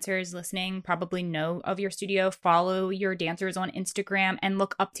many dancers listening probably know of your studio, follow your dancers on Instagram, and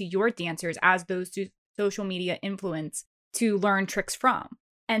look up to your dancers as those social media influence to learn tricks from.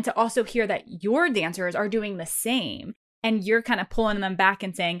 And to also hear that your dancers are doing the same, and you're kind of pulling them back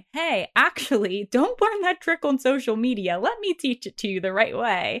and saying, hey, actually, don't learn that trick on social media. Let me teach it to you the right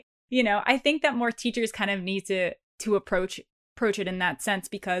way. You know, I think that more teachers kind of need to approach it in that sense,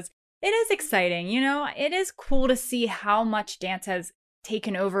 because it is exciting. You know, it is cool to see how much dance has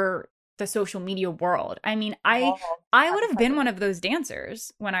taken over the social media world. I mean, I would have been one of those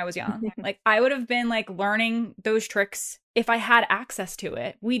dancers when I was young. Like, I would have been like learning those tricks if I had access to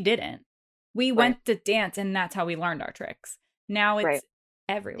it. We didn't. We went to dance, and that's how we learned our tricks. Now it's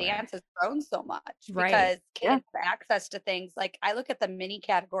everywhere. Dance has grown so much because kids have access to things. Like, I look at the mini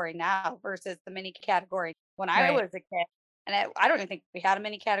category now versus the mini category when I was a kid. And I don't even think we had a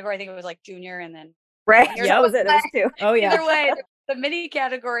mini category. I think it was like junior and then. Yeah, that was it. It was two. Oh, yeah. Either way, the mini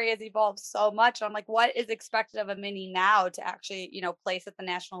category has evolved so much. I'm like, what is expected of a mini now to actually, you know, place at the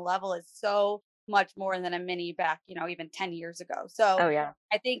national level is so much more than a mini back, you know, even 10 years ago. So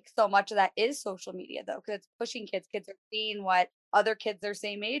I think so much of that is social media, though, because it's pushing kids. Kids are seeing what other kids their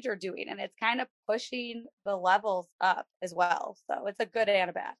same age are doing, and it's kind of pushing the levels up as well. So it's a good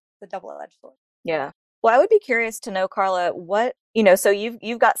and a bad. It's a double-edged sword. Yeah. Well, I would be curious to know, Carla, what, you know, so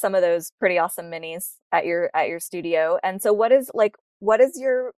you've got some of those pretty awesome minis at your studio. And so what is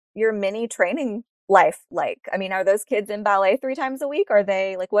your mini training life like? I mean, are those kids in ballet 3 times a week? Are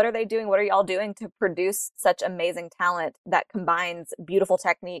they like, what are they doing? What are y'all doing to produce such amazing talent that combines beautiful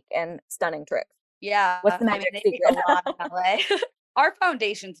technique and stunning tricks? Yeah. What's the magic they secret? take a lot of ballet. Our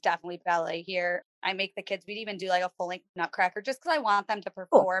foundation's definitely ballet here. I make the kids, we'd even do like a full length Nutcracker just because I want them to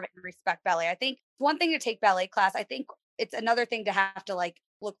perform and respect ballet. I think it's one thing to take ballet class. I think it's another thing to have to like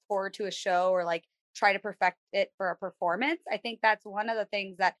look forward to a show or like try to perfect it for a performance. I think that's one of the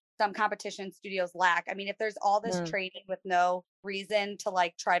things that some competition studios lack. I mean, if there's all this training with no reason to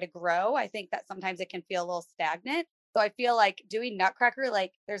like try to grow, I think that sometimes it can feel a little stagnant. So I feel like doing Nutcracker,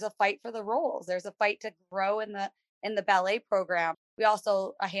 like there's a fight for the roles. There's a fight to grow in the ballet program. We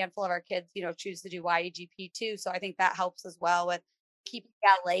also, a handful of our kids, you know, choose to do YEGP too. So I think that helps as well with keeping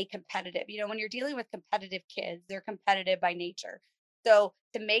ballet competitive. You know, when you're dealing with competitive kids, they're competitive by nature. So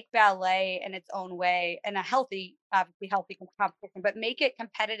to make ballet in its own way and a healthy, obviously healthy competition, but make it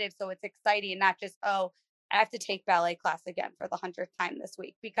competitive so it's exciting and not just, oh, I have to take ballet class again for the 100th time this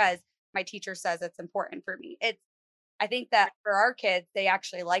week because my teacher says it's important for me. I think that for our kids, they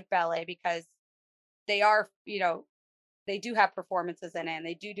actually like ballet because they are, you know, they do have performances in it and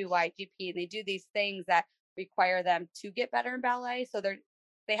they do YGP and they do these things that require them to get better in ballet. So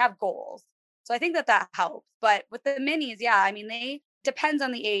they have goals. So I think that helps. But with the minis, yeah, I mean, they depends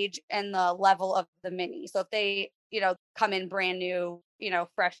on the age and the level of the mini. So if they, you know, come in brand new, you know,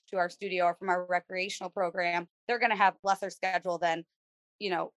 fresh to our studio or from our recreational program, they're going to have lesser schedule than, you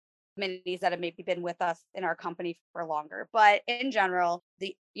know, minis that have maybe been with us in our company for longer. But in general,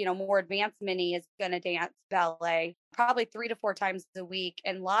 the, you know, more advanced mini is going to dance ballet probably 3 to 4 times a week.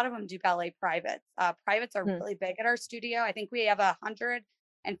 And a lot of them do ballet privates. Privates are really big at our studio. I think we have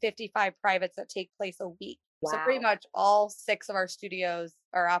 155 privates that take place a week. Wow. So pretty much all 6 of our studios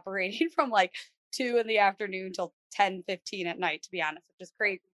are operating from like 2 in the afternoon till 10:15 at night, to be honest, which is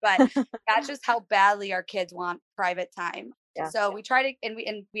crazy. But that's just how badly our kids want private time. Yeah. So we try to,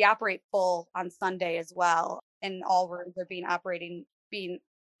 and we operate full on Sunday as well. And all rooms are being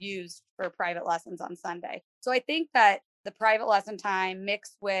used for private lessons on Sunday. So I think that the private lesson time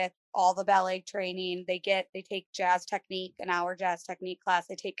mixed with all the ballet training, they take jazz technique, an hour jazz technique class.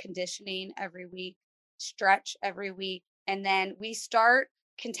 They take conditioning every week, stretch every week. And then we start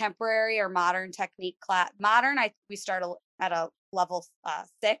contemporary or modern technique class. Modern, we start at a level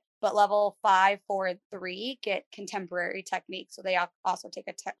 6, but level 5, 4, and 3 get contemporary technique. So they also take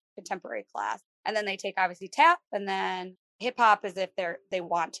a contemporary class. And then they take obviously tap, and then hip hop as if they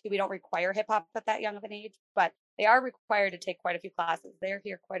want to. We don't require hip hop at that young of an age, but they are required to take quite a few classes. They're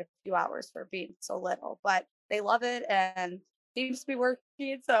here quite a few hours for being so little, but they love it and seems to be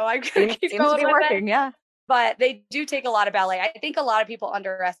working. So I'm going to keep going with it. Yeah. But they do take a lot of ballet. I think a lot of people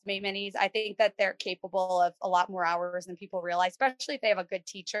underestimate minis. I think that they're capable of a lot more hours than people realize, especially if they have a good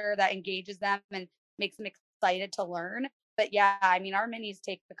teacher that engages them and makes them excited to learn. But yeah, I mean, our minis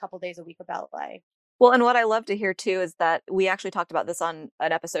take a couple days a week of ballet. Well, and what I love to hear too is that we actually talked about this on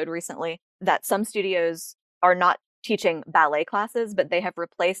an episode recently, that some studios are not teaching ballet classes, but they have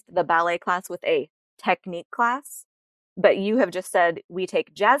replaced the ballet class with a technique class. But you have just said, we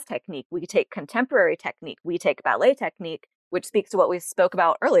take jazz technique, we take contemporary technique, we take ballet technique, which speaks to what we spoke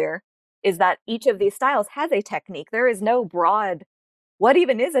about earlier, is that each of these styles has a technique. There is no broad, what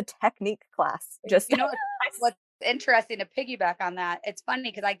even is a technique class? Just, you know, what's interesting to piggyback on that, it's funny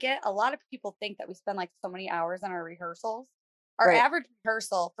because I get a lot of people think that we spend like so many hours on our rehearsals. Our average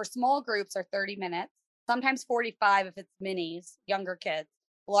rehearsal for small groups are 30 minutes, sometimes 45 if it's minis, younger kids.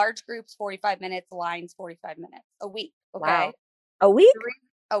 Large groups, 45 minutes, lines, 45 minutes a week. Okay. Wow. A week?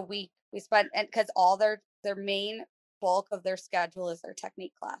 A week. We spend, and because all their main bulk of their schedule is their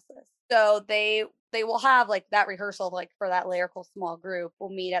technique classes. So they will have like that rehearsal, like for that lyrical small group, will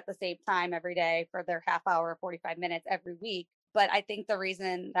meet at the same time every day for their half hour, 45 minutes every week. But I think the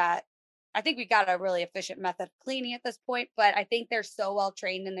reason that I think we got a really efficient method of cleaning at this point, but I think they're so well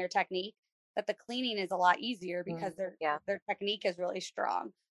trained in their technique that the cleaning is a lot easier because their technique is really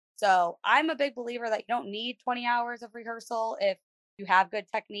strong. So I'm a big believer that you don't need 20 hours of rehearsal if you have good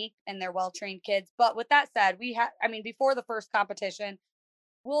technique and they're well-trained kids. But with that said, before the first competition,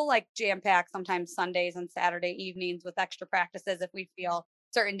 we'll like jam pack sometimes Sundays and Saturday evenings with extra practices if we feel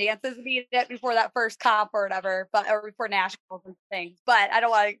certain dances need it before that first comp or whatever, or before nationals and things. But I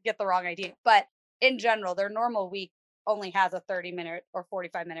don't want to get the wrong idea. But in general, their normal week only has a 30-minute or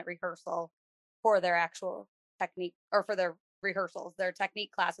 45-minute rehearsal for their actual technique or for their rehearsals. Their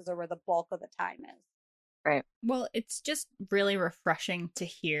technique classes are where the bulk of the time is. Right. Well, it's just really refreshing to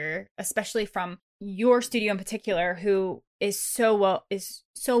hear, especially from your studio in particular, who is so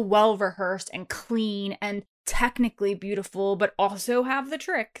well rehearsed and clean and technically beautiful, but also have the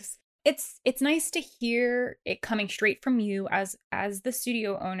tricks. It's nice to hear it coming straight from you as the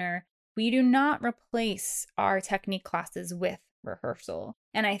studio owner. We do not replace our technique classes with rehearsal.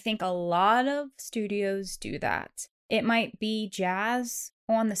 And I think a lot of studios do that. It might be jazz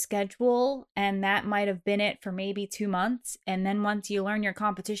on the schedule, and that might have been it for maybe 2 months. And then once you learn your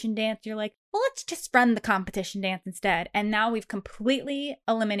competition dance, you're like, well, let's just run the competition dance instead. And now we've completely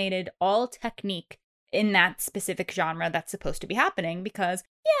eliminated all technique in that specific genre that's supposed to be happening. Because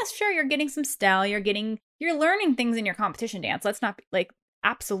yes, sure, you're getting some style, you're learning things in your competition dance. Let's not like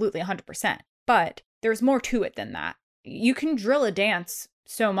absolutely 100%. But there's more to it than that. You can drill a dance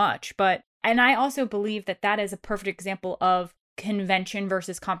so much, and I also believe that that is a perfect example of convention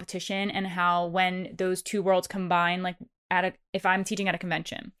versus competition, and how when those two worlds combine, like if I'm teaching at a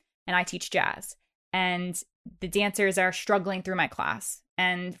convention and I teach jazz and the dancers are struggling through my class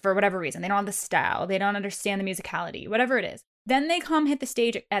and for whatever reason, they don't have the style, they don't understand the musicality, whatever it is, then they come hit the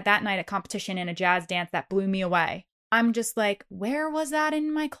stage at that night at competition in a jazz dance that blew me away. I'm just like, where was that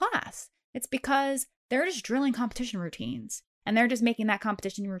in my class? It's because they're just drilling competition routines and they're just making that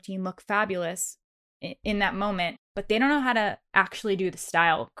competition routine look fabulous in that moment, but they don't know how to actually do the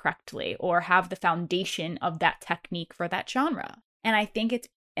style correctly or have the foundation of that technique for that genre. And I think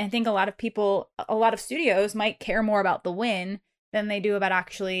a lot of studios might care more about the win than they do about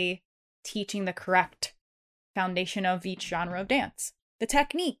actually teaching the correct foundation of each genre of dance, the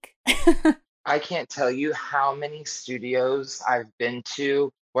technique. I can't tell you how many studios I've been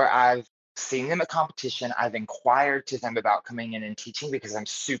to where I've seen them at competition. I've inquired to them about coming in and teaching because I'm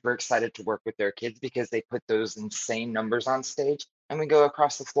super excited to work with their kids because they put those insane numbers on stage. And we go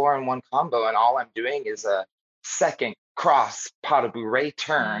across the floor in one combo, and all I'm doing is a second cross pas de bourrée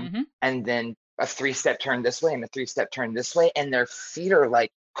turn, and then a 3-step turn this way and a 3-step turn this way. And their feet are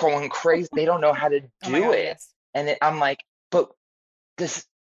like going crazy. They don't know how to do it. Yes. And I'm like, but this,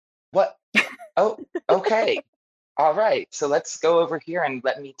 what? Oh, okay. All right. So let's go over here and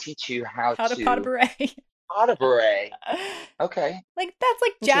let me teach you how to pas de bourrée. Pas de bourrée. Okay. Like that's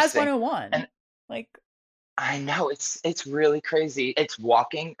like Jazz 101. And like I know it's really crazy. It's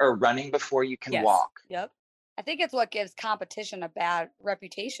walking or running before you can walk. Yep. I think it's what gives competition a bad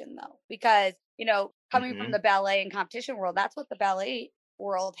reputation though, because, coming from the ballet and competition world, that's what the ballet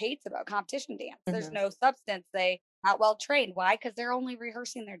world hates about competition dance. There's no substance. They not well trained. Why? Because they're only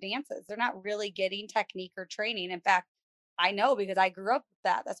rehearsing their dances. They're not really getting technique or training. In fact, I know because I grew up with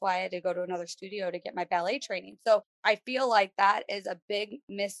that. That's why I had to go to another studio to get my ballet training. So I feel like that is a big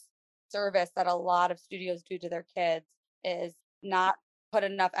misservice that a lot of studios do to their kids, is not put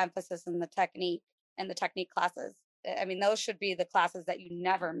enough emphasis in the technique and the technique classes. I mean, those should be the classes that you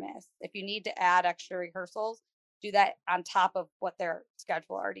never miss. If you need to add extra rehearsals, do that on top of what their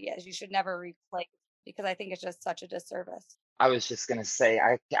schedule already is. You should never replace, because I think it's just such a disservice. I was just going to say,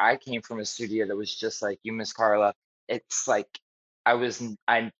 I came from a studio that was just like you, Miss Carla. It's like I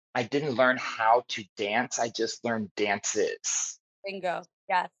didn't learn how to dance. I just learned dances. Bingo.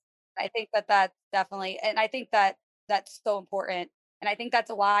 Yes. I think that's definitely, and I think that that's so important. And I think that's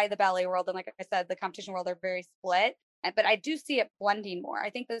why the ballet world and, like I said, the competition world are very split. But I do see it blending more.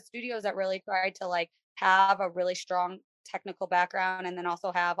 I think the studios that really try to like have a really strong technical background and then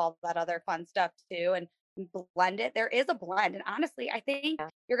also have all that other fun stuff too and blend it. There is a blend. And honestly, I think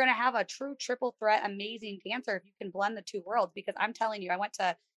you're going to have a true triple threat, amazing dancer if you can blend the two worlds, because I'm telling you, I went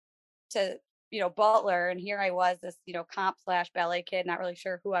to Butler, and here I was, this, comp / ballet kid, not really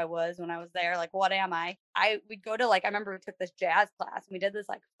sure who I was when I was there. Like, what am I? We'd go to I remember we took this jazz class and we did this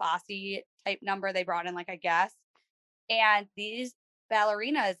like Fosse type number. They brought in like a guest, and these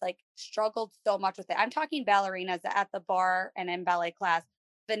ballerinas like struggled so much with it. I'm talking ballerinas at the bar and in ballet class,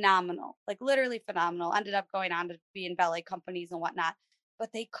 phenomenal, like literally phenomenal. Ended up going on to be in ballet companies and whatnot,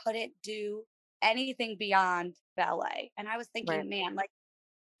 but they couldn't do anything beyond ballet. And I was thinking, man, like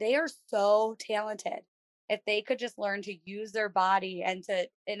they are so talented. If they could just learn to use their body and to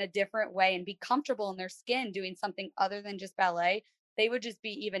in a different way and be comfortable in their skin doing something other than just ballet, they would just be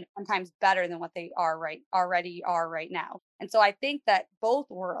even sometimes better than what they already are right now. And so I think that both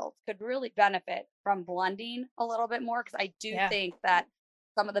worlds could really benefit from blending a little bit more, because I do think that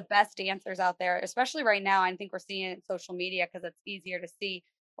some of the best dancers out there, especially right now, I think we're seeing it in social media because it's easier to see.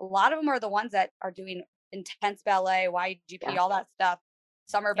 A lot of them are the ones that are doing intense ballet, YGP, all that stuff,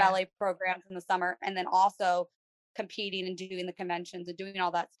 summer ballet programs in the summer, and then also competing and doing the conventions and doing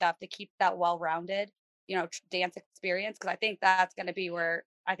all that stuff to keep that well-rounded dance experience, because I think that's going to be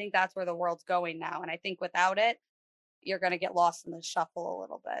that's where the world's going now. And I think without it, you're going to get lost in the shuffle a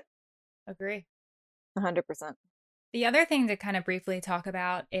little bit. Agree. 100%. The other thing to kind of briefly talk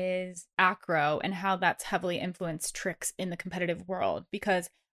about is acro and how that's heavily influenced tricks in the competitive world, because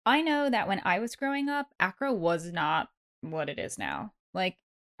I know that when I was growing up, acro was not what it is now. Like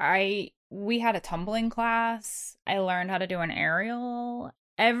we had a tumbling class. I learned how to do an aerial.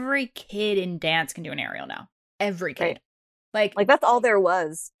 Every kid in dance can do an aerial now. Every kid. Right. Like that's all there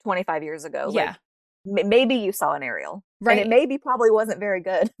was 25 years ago. Yeah. Like, maybe you saw an aerial. Right. And it probably wasn't very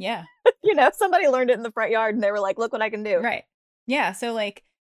good. Yeah. Somebody learned it in the front yard and they were like, look what I can do. Right. Yeah. So like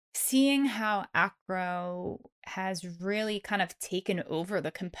seeing how acro has really kind of taken over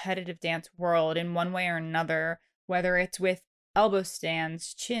the competitive dance world in one way or another, whether it's with elbow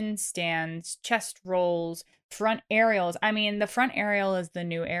stands, chin stands, chest rolls, front aerials. I mean, the front aerial is the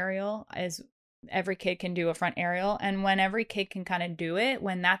new aerial, as every kid can do a front aerial. And when every kid can kind of do it,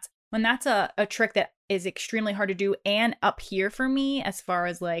 when that's a trick that is extremely hard to do and up here for me as far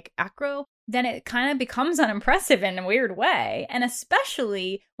as like acro, then it kind of becomes unimpressive in a weird way. And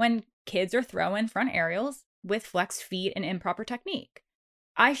especially when kids are throwing front aerials with flex feet and improper technique.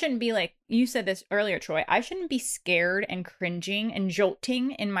 I shouldn't be like, you said this earlier, Troy, I shouldn't be scared and cringing and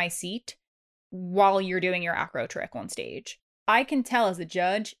jolting in my seat while you're doing your acro trick on stage. I can tell as a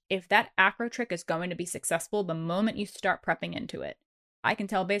judge if that acro trick is going to be successful the moment you start prepping into it. I can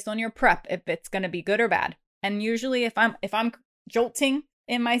tell based on your prep if it's going to be good or bad. And usually if I'm jolting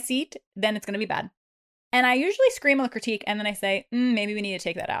in my seat, then it's going to be bad. And I usually scream on the critique and then I say, maybe we need to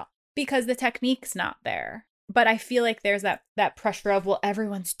take that out because the technique's not there. But I feel like there's that pressure of, well,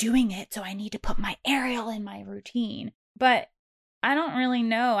 everyone's doing it, so I need to put my aerial in my routine. But I don't really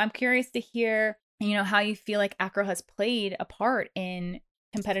know. I'm curious to hear, how you feel like acro has played a part in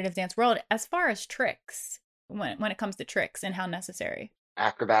competitive dance world as far as tricks, when it comes to tricks and how necessary.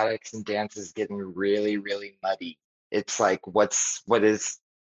 Acrobatics and dance is getting really, really muddy. It's like, what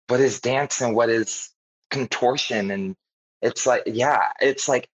is dance and what is contortion? And it's like, it's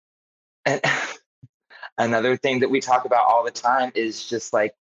like, and another thing that we talk about all the time is just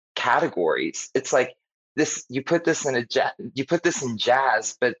like categories. It's like this, you put this in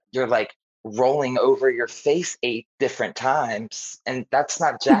jazz, but you're like rolling over your face 8 different times. And that's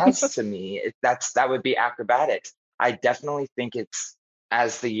not jazz to me. That would be acrobatics. I definitely think it's,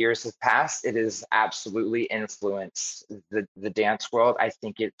 as the years have passed, it has absolutely influenced the dance world. I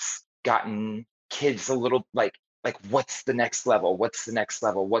think it's gotten kids a little like what's the next level? What's the next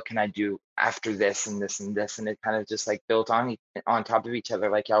level? What can I do after this and this and this? And it kind of just like built on top of each other.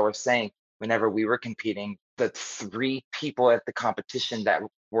 Like y'all were saying, whenever we were competing, the 3 people at the competition that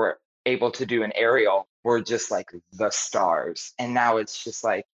were able to do an aerial were just like the stars. And now it's just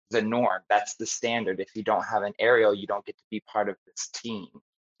like the norm. That's the standard. If you don't have an aerial, you don't get to be part of this team.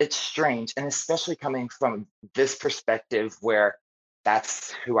 It's strange. And especially coming from this perspective where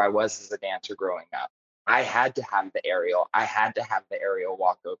that's who I was as a dancer growing up. I had to have the aerial. I had to have the aerial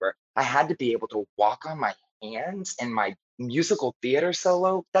walkover. I had to be able to walk on my hands in my musical theater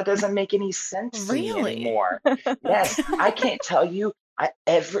solo. That doesn't make any sense to me anymore. Yes, I can't tell you.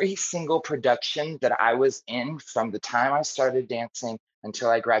 Every single production that I was in from the time I started dancing until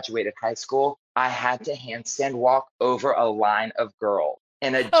I graduated high school, I had to handstand walk over a line of girls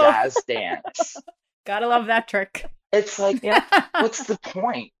in a jazz dance. Gotta love that trick. It's like, what's the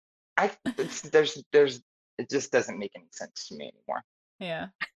point? It just doesn't make any sense to me anymore. Yeah.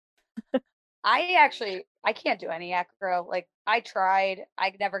 I can't do any acro. Like I tried,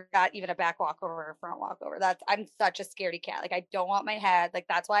 I never got even a back walkover or a front walkover. I'm such a scaredy cat. Like I don't want my head. Like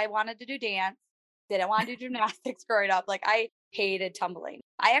that's why I wanted to do dance. Didn't want to do gymnastics growing up. Like I hated tumbling.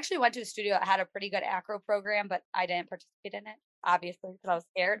 I actually went to a studio that had a pretty good acro program, but I didn't participate in it, obviously, because I was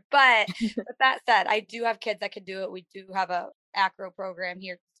scared. But with that said, I do have kids that can do it. We do have a acro program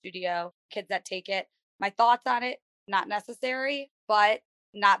here at the studio, kids that take it. My thoughts on it, not necessary, but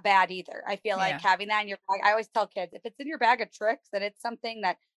not bad either. I feel like having that in your bag, I always tell kids, if it's in your bag of tricks and it's something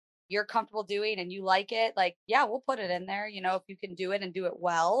that you're comfortable doing and you like it, like, yeah, we'll put it in there. If you can do it and do it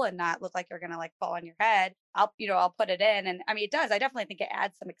well and not look like you're going to like fall on your head, I'll put it in. And I mean, it does. I definitely think it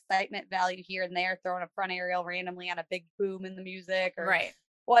adds some excitement value here and there, throwing a front aerial randomly on a big boom in the music or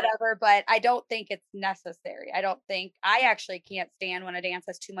whatever. But I don't think it's necessary. I actually can't stand when a dance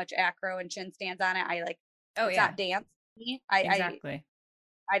has too much acro and chin stands on it. It's not dance. Exactly.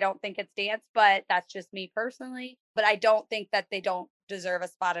 I don't think it's dance, but that's just me personally. But I don't think that they don't deserve a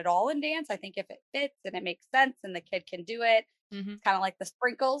spot at all in dance. I think if it fits and it makes sense and the kid can do it, it's kind of like the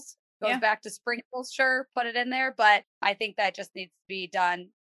sprinkles. Goes back to sprinkles, sure, put it in there. But I think that just needs to be done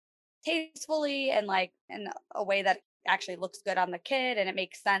tastefully and like in a way that actually looks good on the kid and it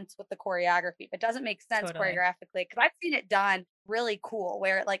makes sense with the choreography. If it doesn't make sense choreographically, because I've seen it done really cool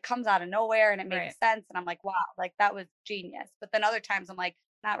where it like comes out of nowhere and it makes sense. And I'm like, wow, like that was genius. But then other times I'm like,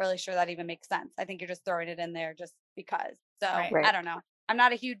 not really sure that even makes sense. I think you're just throwing it in there just because. So I don't know. I'm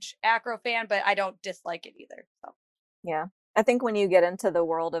not a huge acro fan, but I don't dislike it either. So yeah, I think when you get into the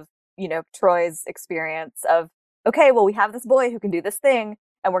world of, Troy's experience of, okay, well, we have this boy who can do this thing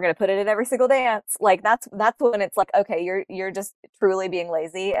and we're going to put it in every single dance. Like that's when it's like, okay, you're just truly being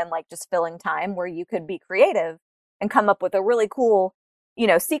lazy and like just filling time where you could be creative and come up with a really cool,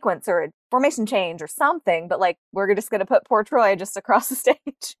 sequence or formation change or something, but like, we're just going to put poor Troy just across the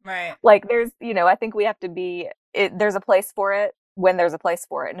stage. Right. Like, there's, I think we have to there's a place for it when there's a place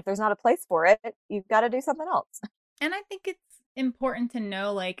for it. And if there's not a place for it, you've got to do something else. And I think it's important to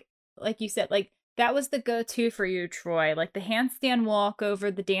know, like you said, like, that was the go-to for you, Troy. Like, the handstand walk over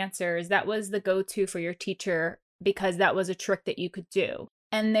the dancers, that was the go-to for your teacher because that was a trick that you could do.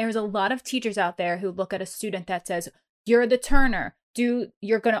 And there's a lot of teachers out there who look at a student that says, you're the turner.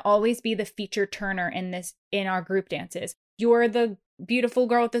 You're going to always be the featured turner in our group dances. You're the beautiful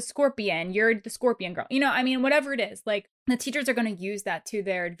girl with the scorpion. You're the scorpion girl. Whatever it is, like, the teachers are going to use that to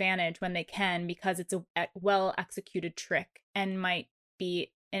their advantage when they can because it's a well executed trick and might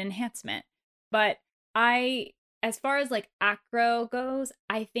be an enhancement. But as far as like acro goes,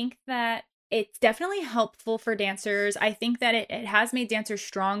 I think that it's definitely helpful for dancers. I think that it has made dancers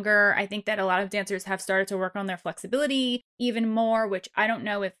stronger. I think that a lot of dancers have started to work on their flexibility even more, which I don't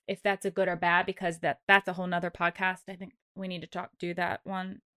know if that's a good or bad, because that's a whole nother podcast. I think we need to do that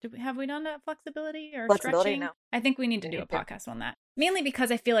one. Have we done that flexibility or stretching? No. I think we need to do a podcast on that. Mainly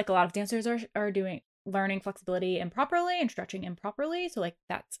because I feel like a lot of dancers are learning flexibility improperly and stretching improperly. So like,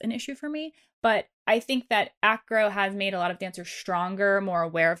 that's an issue for me. But I think that acro has made a lot of dancers stronger, more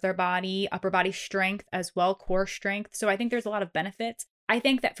aware of their body, upper body strength as well, core strength. So I think there's a lot of benefits. I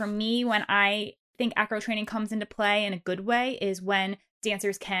think that for me, when I think acro training comes into play in a good way is when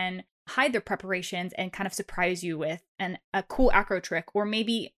dancers can hide their preparations and kind of surprise you with a cool acro trick, or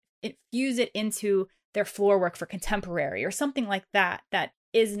maybe infuse it into their floor work for contemporary or something like that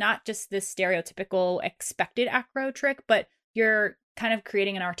is not just this stereotypical expected acro trick, but you're kind of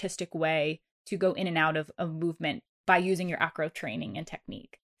creating an artistic way to go in and out of movement by using your acro training and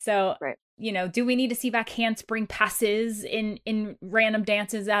technique. So, right. Do we need to see back handspring passes in random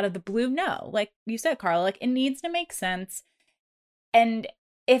dances out of the blue? No. Like you said, Carla, like, it needs to make sense. And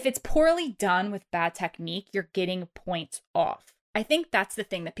if it's poorly done with bad technique, you're getting points off. I think that's the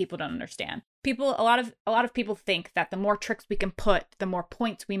thing that people don't understand. A lot of people think that the more tricks we can put, the more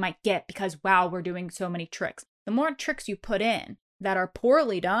points we might get because, wow, we're doing so many tricks. The more tricks you put in that are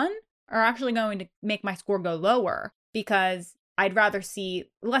poorly done are actually going to make my score go lower, because I'd rather see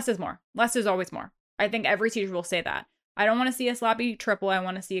less is more. Less is always more. I think every teacher will say that. I don't want to see a sloppy triple. I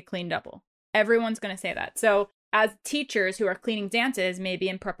want to see a clean double. Everyone's going to say that. So as teachers who are cleaning dances, maybe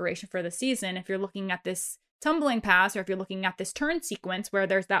in preparation for the season, if you're looking at this tumbling pass, or if you're looking at this turn sequence where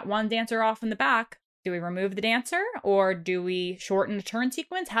there's that one dancer off in the back, do we remove the dancer or do we shorten the turn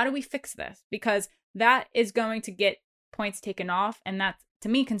sequence? How do we fix this? Because that is going to get points taken off, and that's, to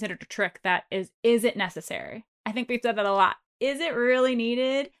me, considered a trick that is it necessary? I think we've said that a lot. Is it really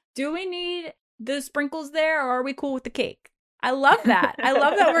needed? Do we need the sprinkles there, or are we cool with the cake? I love that.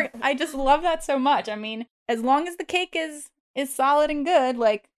 I just love that so much. I mean, as long as the cake is solid and good,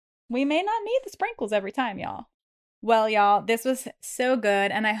 like, we may not need the sprinkles every time, y'all. Well, y'all, this was so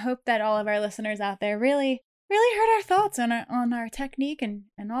good, and I hope that all of our listeners out there really heard our thoughts on our technique and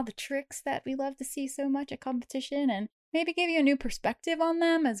all the tricks that we love to see so much at competition, and maybe give you a new perspective on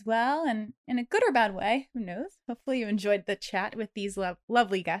them as well, and in a good or bad way, who knows? Hopefully you enjoyed the chat with these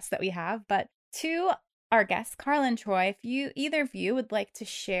lovely guests that we have. But to our guests, Carla and Troy, if either of you would like to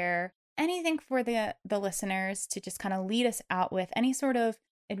share anything for the listeners to just kind of lead us out with, any sort of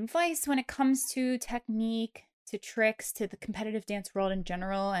advice when it comes to technique, to tricks, to the competitive dance world in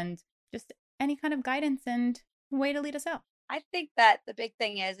general, and just any kind of guidance and way to lead us out. I think that the big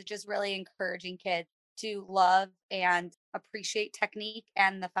thing is just really encouraging kids to love and appreciate technique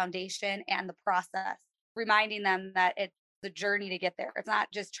and the foundation and the process, reminding them that it's the journey to get there. It's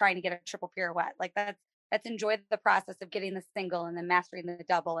not just trying to get a triple pirouette. Like, let's enjoy the process of getting the single and then mastering the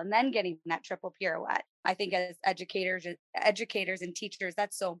double and then getting that triple pirouette. I think as educators and teachers,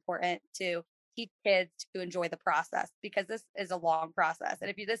 that's so important to teach kids to enjoy the process, because this is a long process. And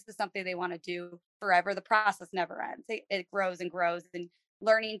if this is something they want to do forever, the process never ends. It grows and grows, and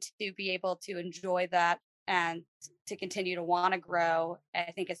learning to be able to enjoy that and to continue to want to grow,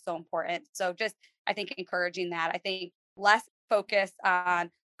 I think is so important. So just, I think, encouraging that. I think less focus on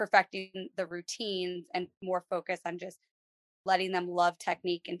perfecting the routines and more focus on just letting them love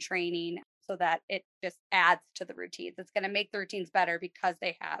technique and training, so that it just adds to the routines. It's going to make the routines better because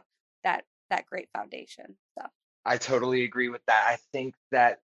they have that great foundation. So I totally agree with that. I think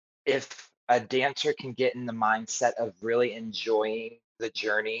that if a dancer can get in the mindset of really enjoying the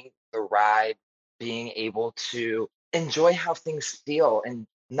journey, the ride, being able to enjoy how things feel and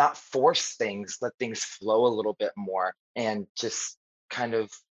not force things, let things flow a little bit more, and just kind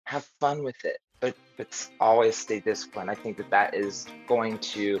of have fun with it. but always stay disciplined. I think that is going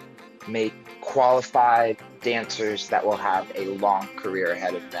to make qualified dancers that will have a long career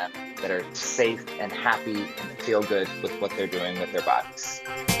ahead of them, that are safe and happy and feel good with what they're doing with their bodies.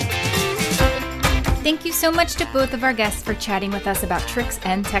 Thank you so much to both of our guests for chatting with us about tricks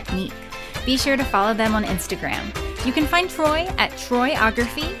and technique. Be sure to follow them on Instagram. You can find Troy at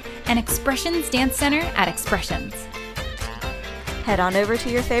Troyography and Expressions Dance Center at Expressions. Head on over to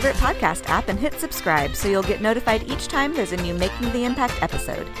your favorite podcast app and hit subscribe so you'll get notified each time there's a new Making the Impact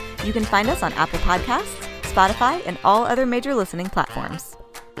episode. You can find us on Apple Podcasts, Spotify, and all other major listening platforms.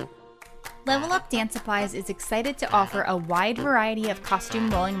 Level Up Dance Supplies is excited to offer a wide variety of costume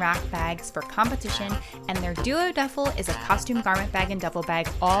rolling rack bags for competition, and their Duo Duffel is a costume garment bag and duffel bag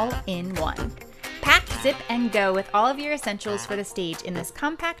all in one. Pack, zip, and go with all of your essentials for the stage in this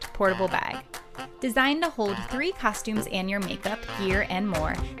compact, portable bag. Designed to hold 3 costumes and your makeup, gear, and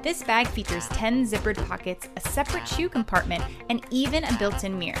more, this bag features 10 zippered pockets, a separate shoe compartment, and even a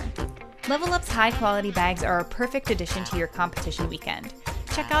built-in mirror. Level Up's high-quality bags are a perfect addition to your competition weekend.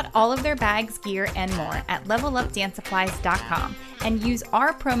 Check out all of their bags, gear, and more at levelupdancesupplies.com and use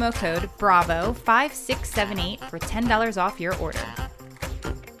our promo code BRAVO5678 for $10 off your order.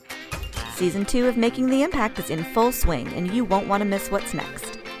 Season 2 of Making the Impact is in full swing, and you won't want to miss what's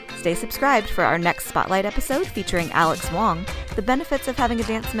next. Stay subscribed for our next Spotlight episode featuring Alex Wong, the benefits of having a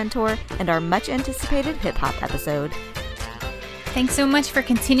dance mentor, and our much-anticipated hip-hop episode. Thanks so much for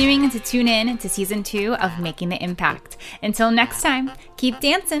continuing to tune in to Season 2 of Making the Impact. Until next time, keep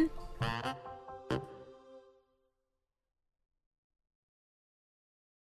dancing!